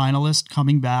Heisman finalist,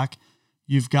 coming back.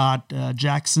 You've got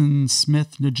Jackson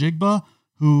Smith-Njigba,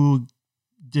 who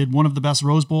did one of the best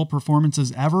Rose Bowl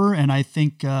performances ever. And I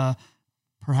think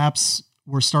perhaps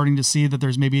we're starting to see that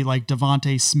there's maybe like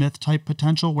Devontae Smith type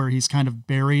potential where he's kind of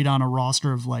buried on a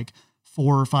roster of like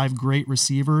 4 or 5 great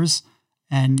receivers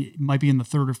and might be in the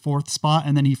 3rd or 4th spot.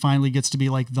 And then he finally gets to be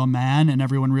like the man and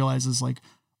everyone realizes like,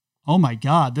 oh my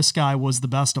God, this guy was the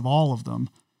best of all of them.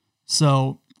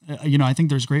 So, I think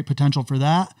there's great potential for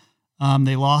that.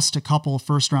 They lost a couple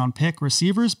first-round pick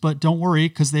receivers, but don't worry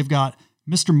because they've got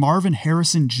Mr. Marvin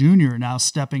Harrison Jr. now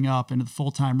stepping up into the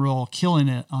full-time role, killing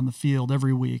it on the field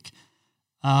every week.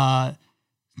 Oh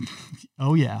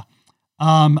yeah.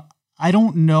 I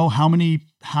don't know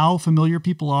how familiar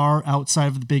people are outside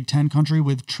of the Big Ten country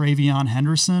with Travion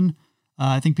Henderson.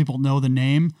 I think people know the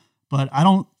name, but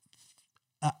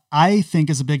I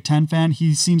think as a Big Ten fan,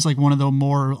 he seems like one of the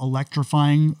more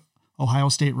electrifying Ohio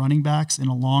State running backs in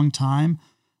a long time.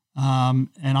 And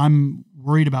I'm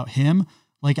worried about him.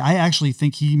 Like, I actually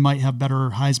think he might have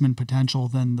better Heisman potential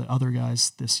than the other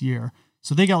guys this year.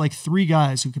 So they got like 3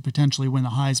 guys who could potentially win the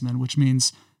Heisman, which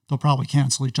means they'll probably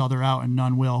cancel each other out and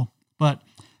none will.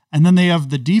 And then they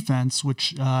have the defense,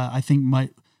 which I think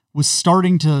was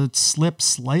starting to slip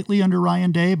slightly under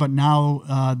Ryan Day, but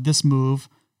now this move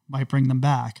might bring them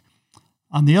back.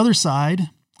 On the other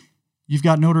side, you've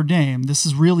got Notre Dame. This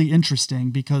is really interesting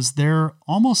because they're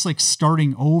almost like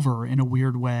starting over in a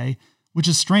weird way, which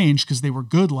is strange because they were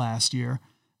good last year.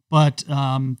 But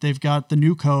they've got the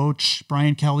new coach,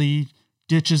 Brian Kelly,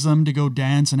 ditches them to go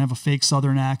dance and have a fake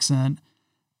Southern accent.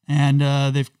 And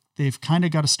they've kind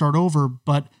of got to start over,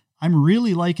 but I'm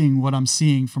really liking what I'm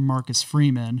seeing from Marcus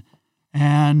Freeman.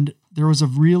 And there was a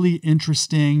really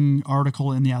interesting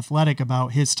article in The Athletic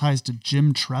about his ties to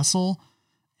Jim Tressel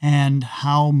and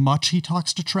how much he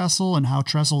talks to Tressel and how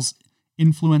Tressel's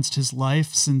influenced his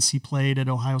life since he played at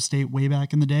Ohio State way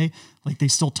back in the day. Like, they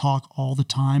still talk all the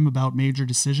time about major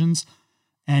decisions.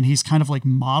 And he's kind of like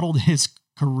modeled his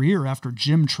career after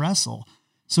Jim Tressel.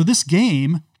 So this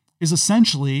game is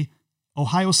essentially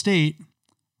Ohio State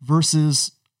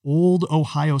versus old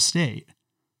Ohio State.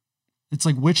 It's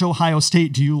like, which Ohio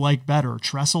State do you like better?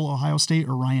 Tressel Ohio State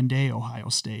or Ryan Day Ohio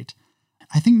State?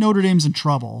 I think Notre Dame's in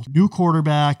trouble. New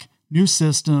quarterback, new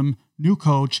system, new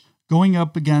coach, going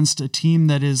up against a team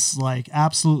that is like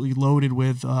absolutely loaded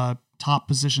with top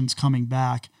positions coming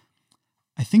back.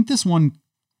 I think this one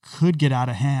could get out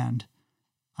of hand.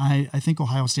 I think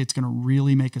Ohio State's going to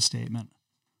really make a statement.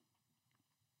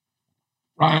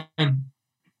 Ryan?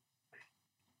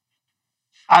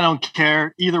 I don't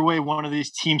care. Either way, one of these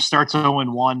teams starts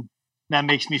 0-1. That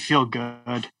makes me feel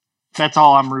good. That's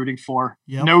all I'm rooting for.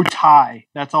 Yep. No tie.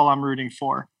 That's all I'm rooting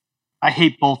for. I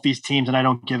hate both these teams, and I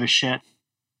don't give a shit.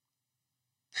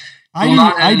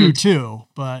 I do too,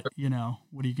 but,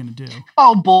 what are you going to do?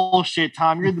 Oh, bullshit,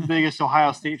 Tom. You're the biggest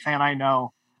Ohio State fan I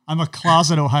know. I'm a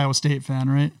closet Ohio State fan,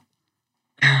 right?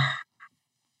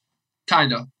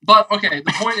 Kind of. But, okay,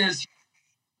 the point is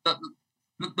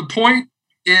the point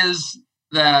is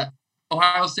that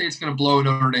Ohio State's going to blow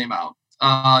Notre Dame out.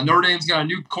 Notre Dame's got a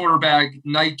new quarterback,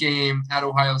 night game at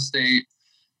Ohio State.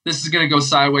 This is going to go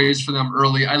sideways for them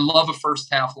early. I love a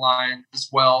first half line as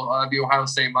well. The Ohio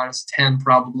State minus 10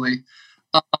 probably.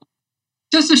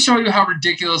 Just to show you how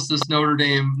ridiculous this Notre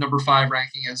Dame number 5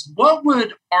 ranking is, what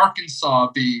would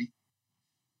Arkansas be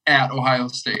at Ohio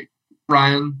State?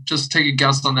 Ryan, just take a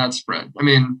guess on that spread. I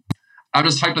mean, I'm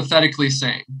just hypothetically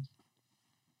saying.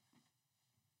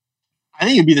 I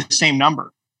think it'd be the same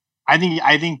number. I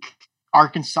think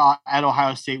Arkansas at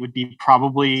Ohio State would be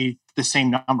probably the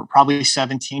same number, probably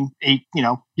 17, 8,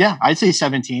 yeah, I'd say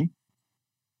 17.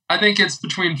 I think it's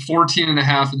between 14 and a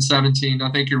half and 17.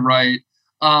 I think you're right.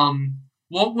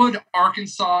 What would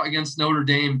Arkansas against Notre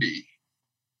Dame be?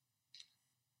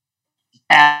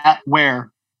 At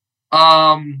where?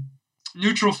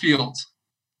 Neutral field.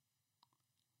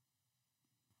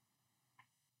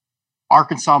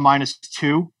 Arkansas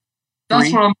 -2. That's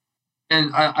 3. what I'm.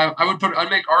 And I'd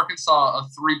make Arkansas a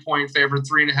 3-point favorite,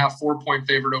 3.5, 4-point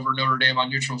favorite over Notre Dame on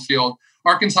neutral field.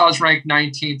 Arkansas is ranked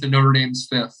 19th and Notre Dame's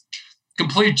 5th.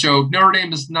 Complete joke. Notre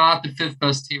Dame is not the 5th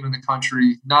best team in the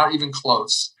country, not even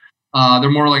close. They're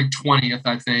more like 20th,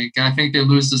 I think. And I think they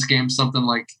lose this game something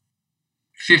like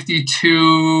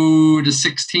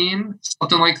 52-16,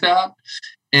 something like that.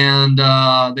 And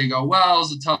they go, well,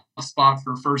 it's a tough spot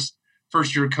for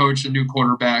first-year coach and new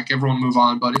quarterback. Everyone move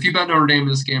on. But if you bet Notre Dame in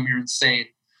this game, you're insane.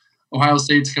 Ohio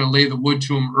State's going to lay the wood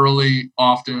to them early,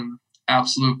 often.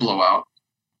 Absolute blowout.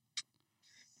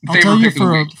 I'll tell you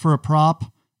for a prop,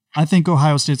 I think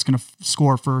Ohio State's going to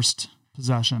score first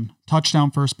possession, touchdown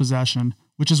first possession,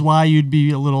 which is why you'd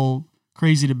be a little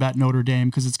crazy to bet Notre Dame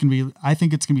because I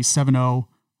think it's going to be 7-0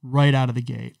 right out of the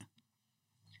gate.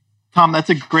 Tom, that's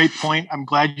a great point. I'm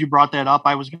glad you brought that up.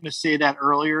 I was going to say that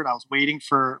earlier, and I was waiting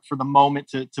for the moment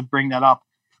to bring that up.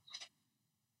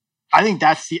 I think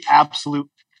that's the absolute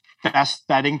best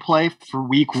betting play for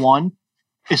week 1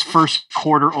 is first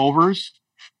quarter overs,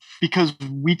 because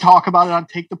we talk about it on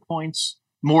Take the Points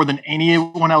more than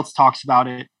anyone else talks about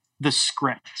it, the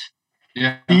script.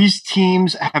 Yeah. These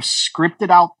teams have scripted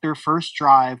out their first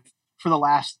drive for the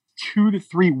last 2 to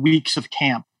 3 weeks of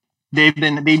camp.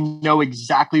 They know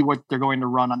exactly what they're going to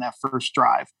run on that first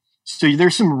drive. So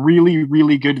there's some really,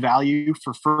 really good value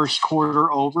for first quarter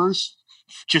overs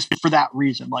just for that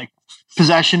reason. Like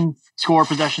possession, score,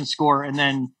 and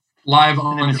then live and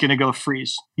under. then it's going to go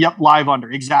freeze. Yep, live under.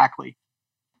 Exactly.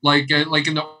 Like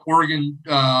in the Oregon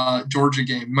Georgia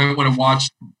game, you might want to watch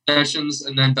possessions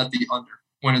and then bet the under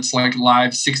when it's like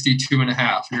live 62.5.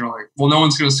 And you're like, well, no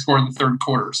one's going to score in the third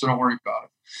quarter, so don't worry about it.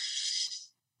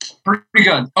 Pretty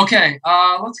good. Okay,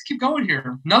 let's keep going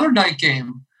here. Another night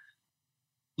game.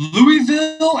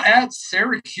 Louisville at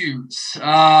Syracuse.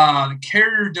 The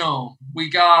Carrier Dome. We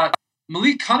got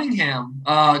Malik Cunningham,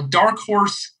 dark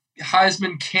horse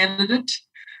Heisman candidate.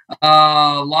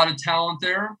 A lot of talent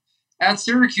there. At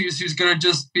Syracuse, who's going to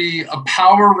just be a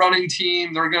power running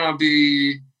team. They're going to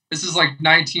be – this is like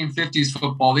 1950s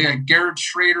football. They got Garrett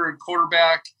Schrader at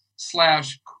quarterback /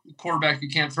 quarterback who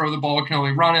can't throw the ball, can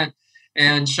only run it.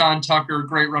 And Sean Tucker,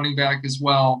 great running back as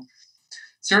well.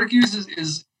 Syracuse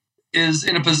is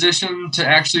in a position to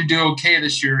actually do okay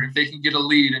this year if they can get a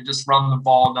lead and just run the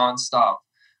ball nonstop.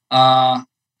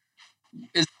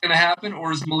 Is it going to happen,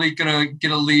 or is Malik going to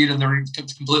get a lead and they're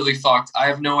completely fucked? I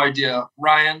have no idea.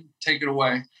 Ryan, take it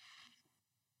away.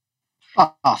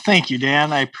 Oh, thank you,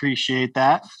 Dan. I appreciate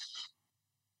that.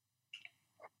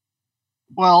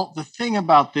 Well, the thing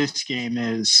about this game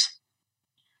is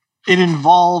it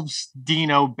involves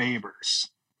Dino Babers.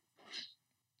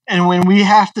 And when we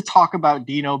have to talk about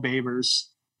Dino Babers,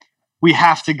 we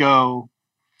have to go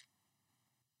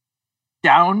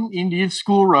down Indian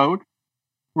School Road.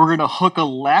 We're going to hook a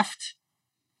left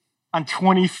on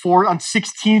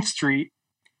 16th Street,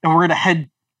 and we're going to head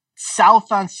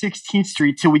south on 16th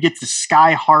Street till we get to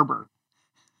Sky Harbor.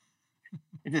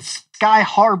 And the Sky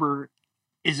Harbor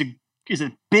is a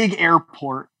big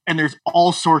airport, and there's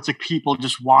all sorts of people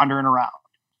just wandering around.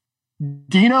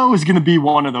 Dino is going to be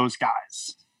one of those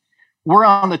guys. We're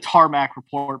on the Tarmac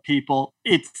Report, people.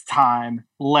 It's time.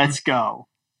 Let's go.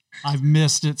 I've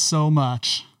missed it so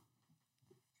much.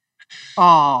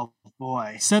 Oh,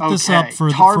 boy. Set this up for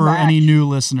any new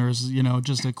listeners,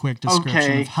 just a quick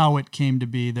description of how it came to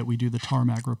be that we do the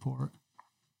Tarmac Report.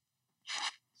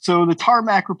 So the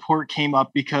Tarmac Report came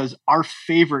up because our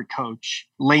favorite coach,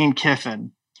 Lane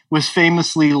Kiffin, was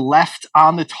famously left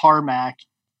on the tarmac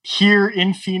here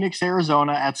in Phoenix,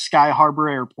 Arizona at Sky Harbor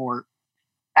Airport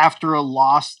after a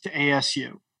loss to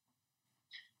ASU.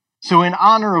 So in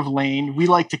honor of Lane, we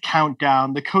like to count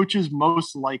down the coaches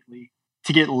most likely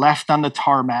to get left on the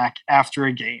tarmac after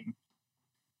a game.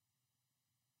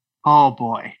 Oh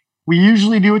boy. We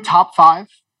usually do a top 5.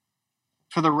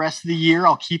 For the rest of the year,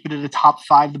 I'll keep it at a top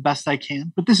 5 the best I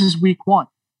can. But this is week 1.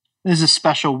 This is a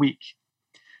special week.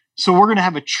 So we're going to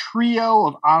have a trio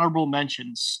of honorable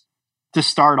mentions to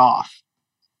start off.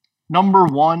 Number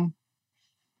 1,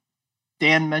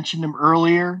 Dan mentioned him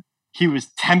earlier. He was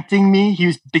tempting me. He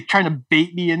was trying to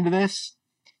bait me into this.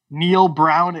 Neil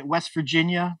Brown at West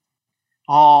Virginia.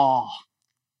 Oh,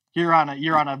 you're on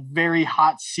a very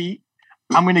hot seat.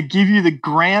 I'm going to give you the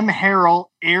Graham Harrell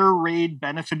air raid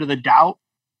benefit of the doubt,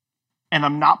 and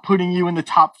I'm not putting you in the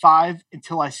top 5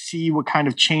 until I see what kind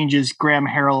of changes Graham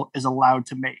Harrell is allowed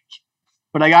to make.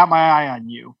 But I got my eye on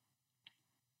you.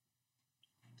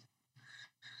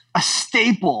 A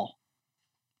staple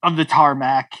of the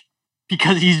Tarmac,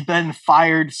 because he's been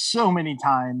fired so many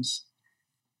times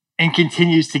and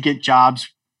continues to get jobs.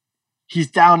 He's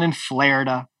down in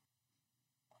Florida.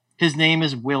 His name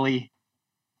is Willie.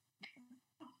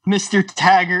 Mr.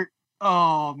 Taggart.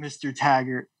 Oh, Mr.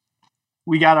 Taggart.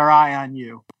 We got our eye on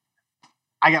you.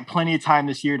 I got plenty of time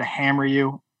this year to hammer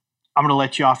you. I'm going to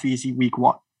let you off easy week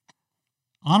 1.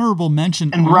 Honorable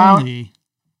mention and only.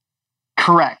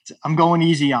 Correct. I'm going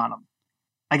easy on him.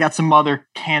 I got some other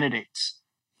candidates.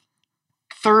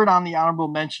 Third on the honorable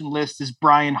mention list is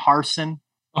Brian Harsin.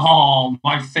 Oh,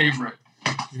 my favorite.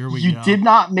 Here we You go. did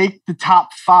not make the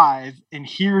top 5, and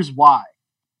here's why.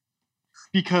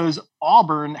 Because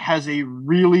Auburn has a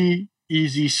really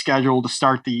easy schedule to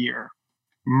start the year.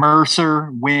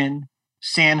 Mercer, win.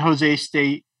 San Jose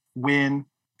State, win.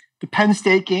 The Penn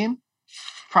State game,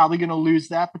 probably going to lose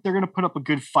that, but they're going to put up a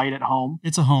good fight at home.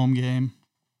 It's a home game.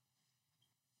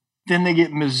 Then they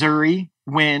get Missouri,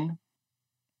 win.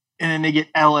 And then they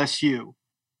get LSU.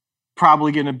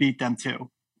 Probably going to beat them too.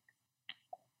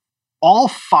 All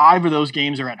 5 of those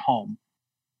games are at home.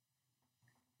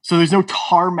 So there's no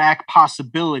Tarmac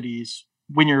possibilities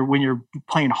when you're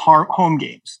playing home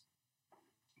games.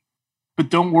 But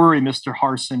don't worry, Mr.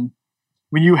 Harsin.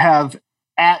 When you have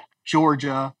at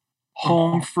Georgia,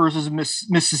 home versus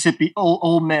Mississippi,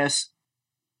 Ole Miss,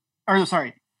 or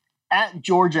sorry, at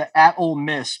Georgia, at Ole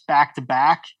Miss, back to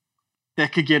back,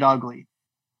 that could get ugly.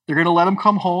 They're going to let him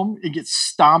come home and get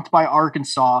stomped by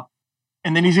Arkansas,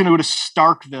 and then he's going to go to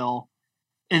Starkville,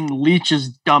 and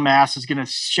Leach's dumbass is going to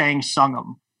Shang Tsung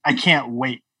him. I can't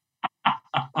wait.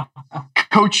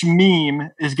 Coach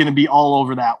Meme is going to be all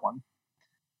over that one.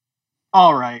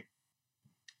 All right.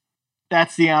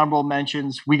 That's the honorable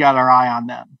mentions. We got our eye on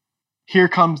them. Here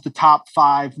comes the top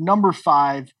 5. Number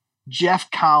 5,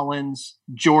 Jeff Collins,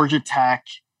 Georgia Tech.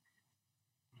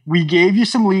 We gave you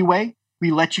some leeway. We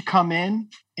let you come in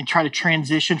and try to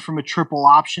transition from a triple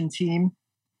option team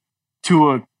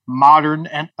to a modern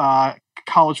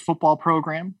college football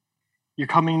program. You're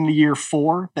coming into year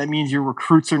 4. That means your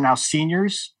recruits are now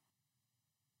seniors.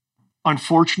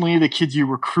 Unfortunately, the kids you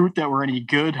recruit that were any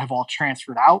good have all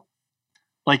transferred out,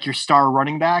 like your star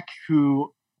running back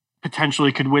who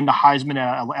potentially could win the Heisman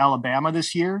at Alabama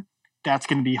this year. That's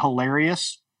going to be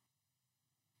hilarious.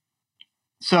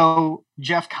 So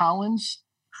Jeff Collins,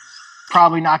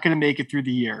 probably not going to make it through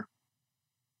the year.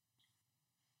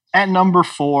 At number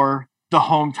 4, the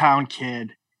hometown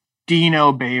kid,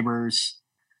 Dino Babers.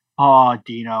 Oh,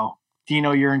 Dino.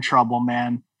 Dino, you're in trouble,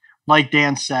 man. Like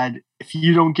Dan said, if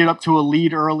you don't get up to a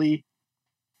lead early,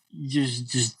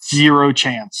 just zero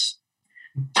chance.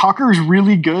 Tucker's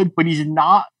really good, but he's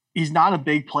not a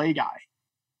big play guy.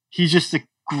 He's just a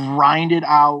grinded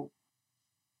out,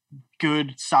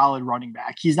 good, solid running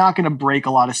back. He's not going to break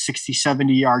a lot of 60,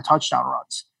 70-yard touchdown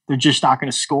runs. They're just not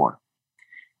going to score.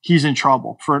 He's in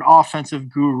trouble. For an offensive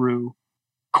guru,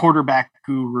 quarterback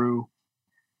guru,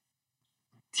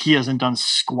 he hasn't done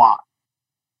squat.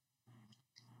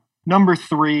 Number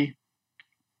 3,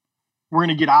 we're going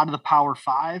to get out of the Power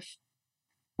 5.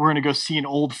 We're going to go see an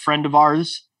old friend of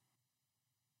ours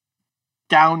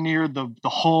down near the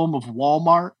home of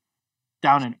Walmart,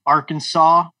 down in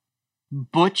Arkansas.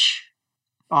 Butch.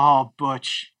 Oh,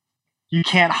 Butch. You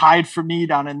can't hide from me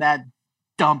down in that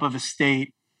dump of a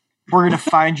state. We're going to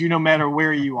find you no matter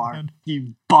where you are,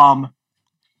 you bum.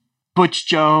 Butch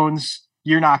Jones,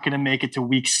 you're not going to make it to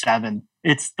week 7.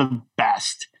 It's the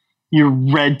best. Your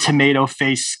red tomato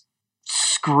face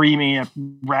screaming at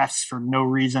refs for no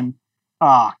reason.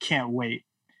 Ah, can't wait.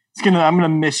 I'm going to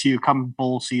miss you come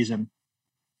bowl season.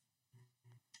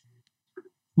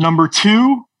 Number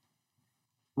 2,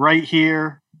 right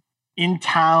here in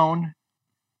town.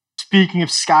 Speaking of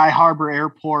Sky Harbor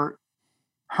Airport,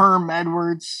 Herm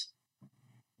Edwards.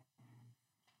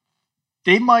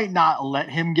 They might not let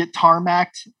him get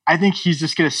tarmacked. I think he's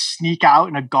just going to sneak out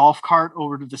in a golf cart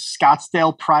over to the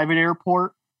Scottsdale private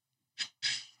airport.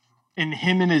 And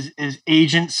him and his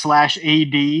agent /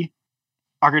 AD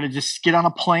are going to just get on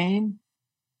a plane.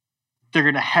 They're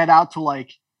going to head out to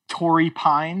like Torrey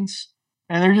Pines,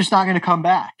 and they're just not going to come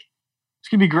back. It's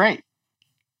going to be great.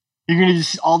 You're going to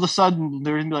just, all of a sudden,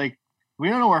 they're going to be like, we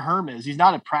don't know where Herm is. He's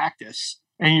not at practice.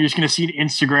 And you're just going to see an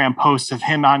Instagram post of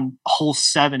him on hole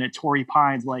 7 at Torrey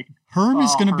Pines. Like Herm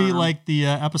is going to be like the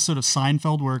episode of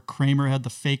Seinfeld where Kramer had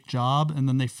the fake job and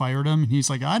then they fired him. And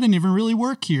he's like, I didn't even really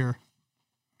work here.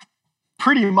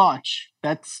 pretty much.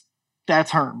 That's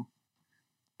Herm.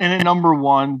 And at number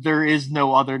one, there is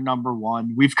no other number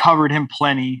one. We've covered him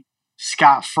plenty.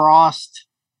 Scott Frost,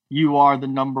 you are the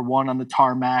number one on the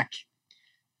tarmac.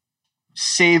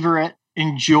 Savor it.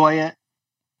 Enjoy it.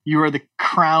 You are the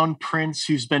crown prince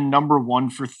who's been number one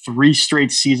for 3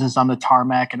 straight seasons on the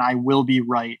tarmac, and I will be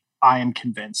right. I am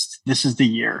convinced. This is the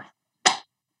year.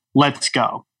 Let's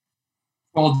go.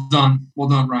 Well done. Well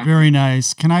done, Ryan. Very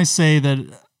nice. Can I say that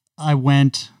I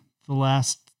went the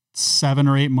last 7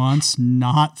 or 8 months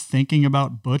not thinking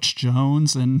about Butch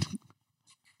Jones, and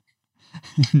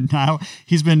now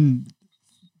he's been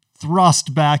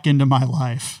thrust back into my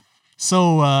life.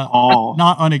 So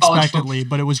not unexpectedly,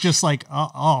 but it was just like,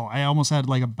 I almost had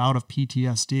like a bout of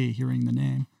PTSD hearing the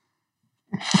name.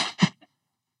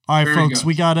 All right, folks, good.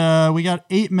 we got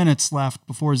 8 minutes left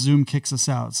before Zoom kicks us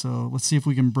out. So let's see if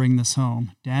we can bring this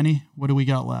home. Danny, what do we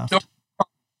got left? We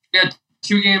got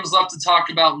 2 games left to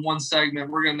talk about in one segment.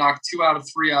 We're going to knock 2 out of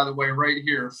 3 out of the way right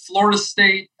here. Florida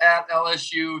State at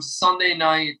LSU, Sunday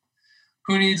night.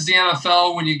 Who needs the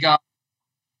NFL when you got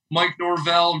Mike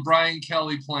Norvell and Brian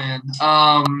Kelly playing?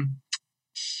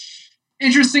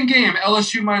 Interesting game.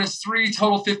 LSU -3,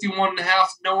 total 51.5.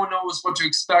 No one knows what to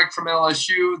expect from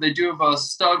LSU. They do have a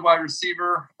stud wide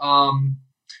receiver.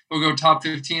 We'll go top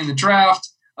 15 in the draft.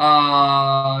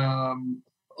 A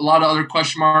lot of other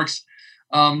question marks.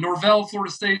 Norvell,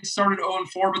 Florida State, started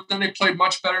 0-4, but then they played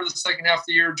much better the second half of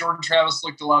the year. Jordan Travis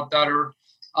looked a lot better.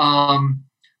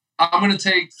 I'm going to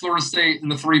take Florida State in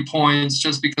the 3 points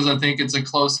just because I think it's a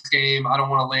close game. I don't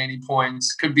want to lay any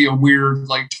points. Could be a weird,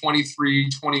 like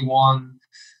 23-21,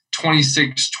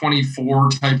 26-24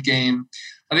 type game.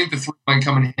 I think the 3 might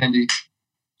come in handy.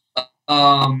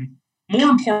 More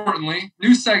importantly,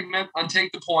 new segment on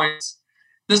Take the Points.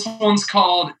 This one's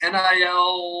called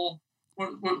NIL.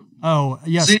 Oh,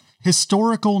 yes.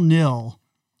 Historical nil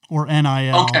or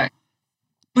NIL. Okay.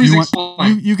 Please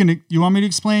explain. You want me to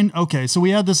explain? Okay. So we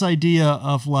had this idea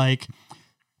of like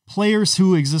players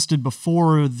who existed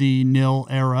before the nil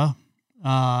era.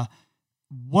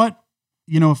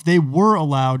 If they were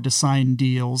allowed to sign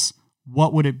deals,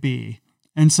 what would it be?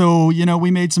 And so,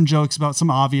 we made some jokes about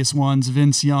some obvious ones.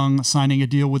 Vince Young signing a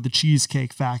deal with the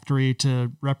Cheesecake Factory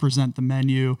to represent the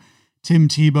menu. Tim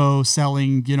Tebow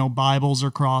selling, Bibles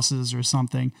or crosses or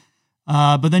something.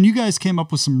 But then you guys came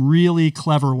up with some really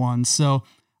clever ones. So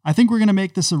I think we're going to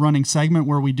make this a running segment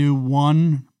where we do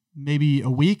one, maybe a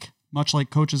week, much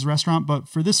like Coach's Restaurant. But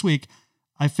for this week,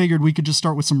 I figured we could just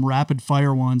start with some rapid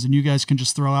fire ones and you guys can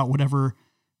just throw out whatever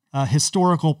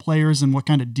historical players and what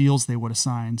kind of deals they would have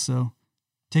signed. So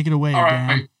take it away, Dan.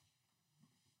 Right.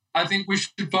 I think we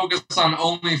should focus on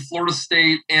only Florida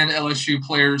State and LSU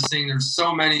players, seeing there's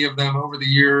so many of them over the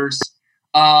years.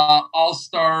 I'll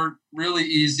start really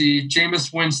easy.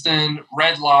 Jameis Winston,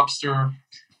 Red Lobster,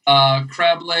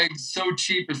 crab legs, so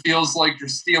cheap it feels like you're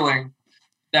stealing.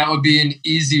 That would be an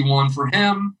easy one for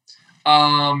him.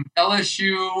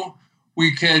 LSU,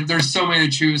 there's so many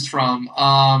to choose from.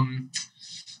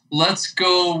 Let's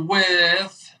go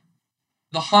with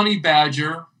the Honey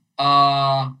Badger.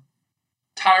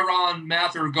 Tyrann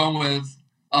Mather going with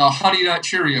Honey Nut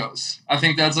Cheerios. I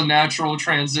think that's a natural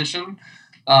transition.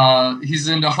 He's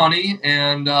into honey,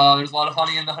 and there's a lot of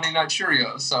honey in the Honey Nut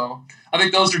Cheerios. So I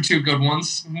think those are 2 good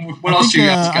ones. What else you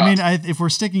guys got? If we're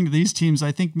sticking to these teams,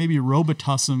 I think maybe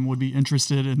Robitussin would be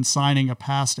interested in signing a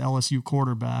past LSU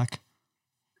quarterback.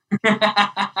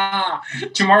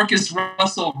 Jamarcus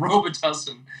Russell,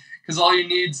 Robitussin, because all you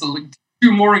need is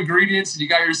 2 more ingredients, and you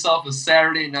got yourself a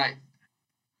Saturday night.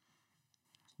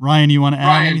 Ryan, you want to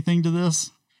add anything to this?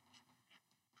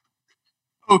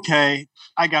 Okay,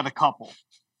 I got a couple.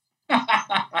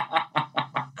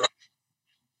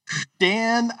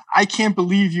 Dan, I can't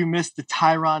believe you missed the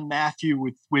Tyrann Mathieu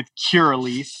with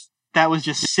Curaleaf. That was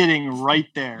just sitting right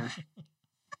there.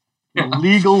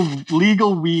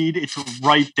 Legal weed, it's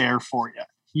right there for you.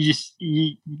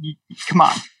 You come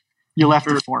on. You left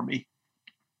it for me.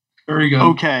 Very good.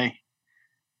 Okay.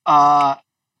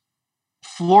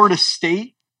 Florida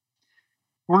State.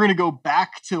 We're going to go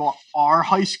back to our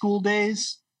high school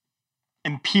days.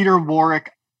 And Peter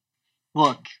Warwick,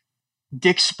 look,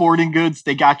 Dick's Sporting Goods,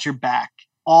 they got your back.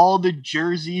 All the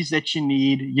jerseys that you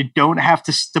need. You don't have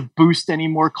to boost any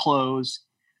more clothes.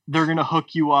 They're going to hook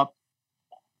you up.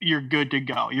 You're good to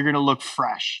go. You're going to look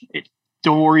fresh.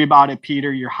 Don't worry about it,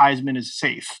 Peter. Your Heisman is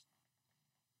safe.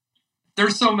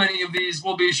 There's so many of these.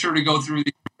 We'll be sure to go through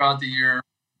these throughout the year.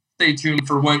 Stay tuned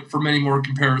for many more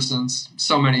comparisons.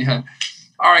 So many ahead.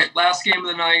 All right, last game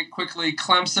of the night, quickly,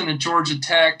 Clemson and Georgia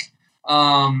Tech.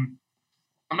 I'm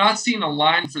not seeing a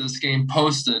line for this game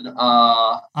posted.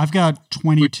 I've got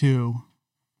 22.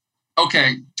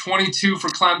 Okay, 22 for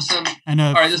Clemson. And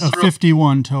All right, this is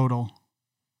 51 total.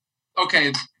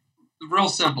 Okay, real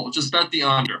simple. Just bet the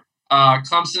under.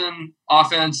 Clemson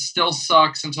offense still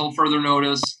sucks until further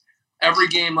notice. Every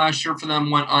game last year for them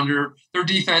went under. Their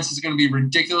defense is going to be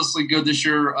ridiculously good this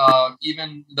year,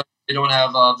 even though they don't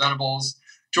have Venables.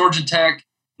 Georgia Tech,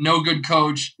 no good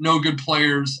coach, no good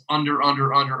players, under.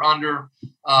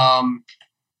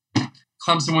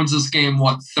 Clemson wins this game,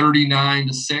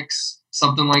 39-6,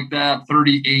 something like that,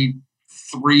 38-3,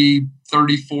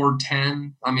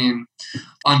 34-10. I mean,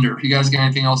 under. You guys got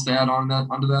anything else to add on that?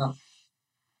 Under that?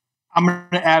 I'm going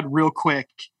to add real quick.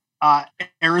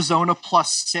 Arizona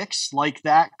 +6, like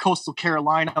that. Coastal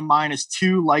Carolina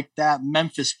 -2, like that.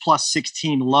 Memphis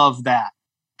 +16, love that.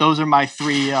 Those are my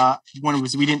three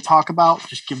ones we didn't talk about.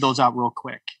 Just give those out real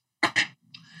quick.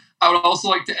 I would also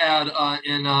like to add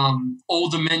in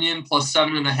Old Dominion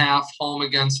 +7.5 home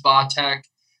against Vatech.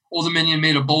 Old Dominion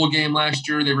made a bowl game last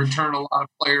year. They returned a lot of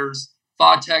players.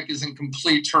 Vatech is in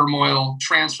complete turmoil.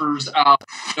 Transfers out,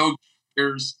 no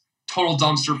players, total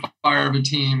dumpster fire of a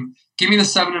team. Give me the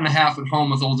 7.5 at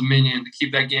home with Old Dominion to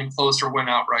keep that game close or win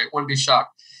outright. Wouldn't be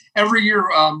shocked. Every year,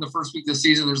 the first week of the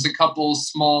season, there's a couple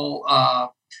small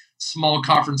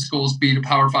conference schools beat a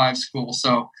Power 5 school.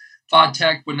 So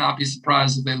Vatech would not be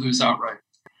surprised if they lose outright.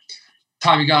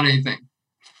 Tom, you got anything?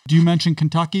 Do you mention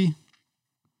Kentucky?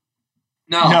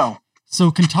 No.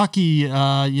 So Kentucky,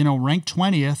 ranked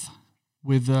 20th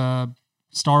with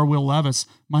star Will Levis,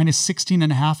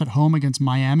 -16.5 at home against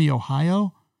Miami,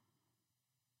 Ohio.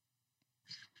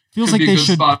 Feels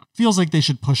like they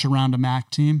should push around a MAC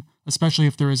team, especially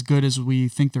if they're as good as we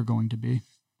think they're going to be.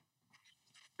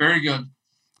 Very good.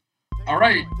 All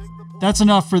right. That's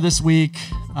enough for this week.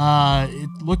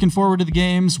 Looking forward to the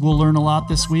games. We'll learn a lot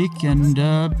this week, and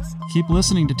keep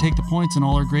listening to Take the Points and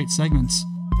all our great segments.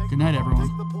 Good night, everyone.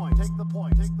 Take the point. Take the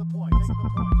point. Take the point. Take the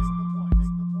point.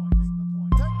 Take the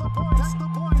point. Take the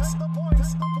point. Take the point. Take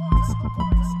the point. Take the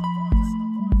point.